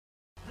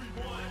 We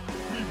want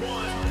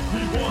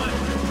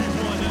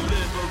a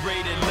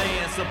liberated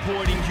land,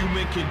 supporting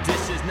human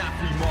conditions, not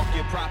free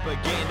market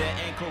propaganda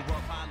and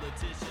corrupt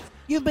politicians.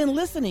 You've been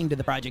listening to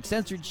the Project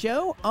Censored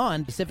show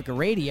on Pacifica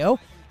Radio,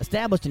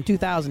 established in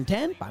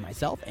 2010 by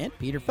myself and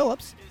Peter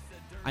Phillips.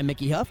 I'm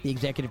Mickey Huff, the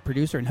executive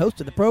producer and host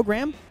of the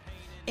program.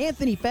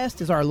 Anthony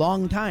Fest is our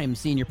longtime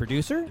senior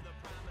producer.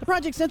 The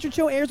Project Censored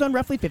show airs on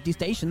roughly 50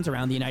 stations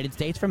around the United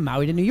States from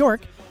Maui to New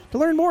York. To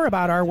learn more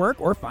about our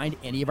work or find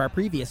any of our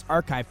previous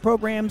archive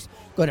programs,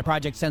 go to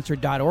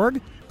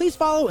projectcensored.org. Please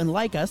follow and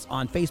like us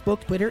on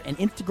Facebook, Twitter, and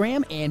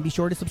Instagram, and be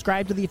sure to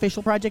subscribe to the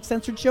official Project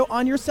Censored show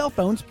on your cell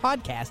phone's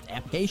podcast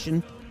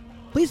application.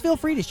 Please feel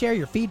free to share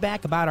your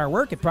feedback about our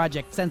work at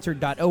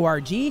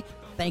projectcensored.org.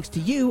 Thanks to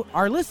you,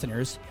 our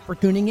listeners, for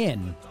tuning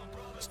in.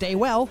 Stay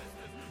well.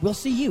 We'll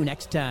see you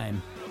next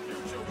time.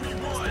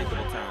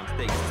 Unspeakable times,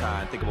 stakes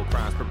tied, thinkable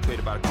crimes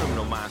perpetrated by the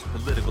criminal minds with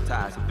political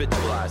ties,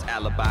 habitualized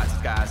alibis,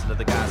 disguised under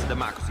the guise of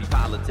democracy,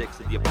 politics,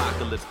 and the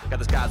apocalypse. Got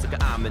the skies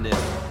looking ominous.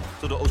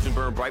 So the ocean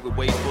burned bright with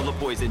waves full of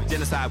poison.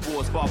 Genocide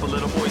wars fought for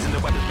little boys, and the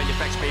weapons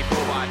manufactured paid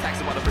for by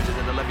taxing while the bridges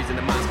and the levees and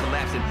the mines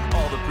collapsing.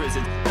 All the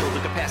prisons filled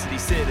with capacity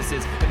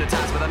citizens,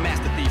 hypnotized by the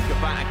master thief.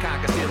 Combine and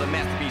conquer, steal a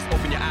masterpiece.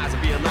 Open your eyes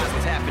and realize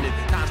what's happening.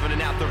 Time's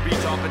running out to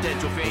reach all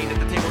potential. If you ain't at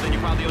the table, then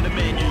you're probably on the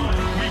menu.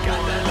 We got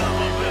that love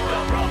up with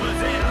our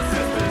brothers and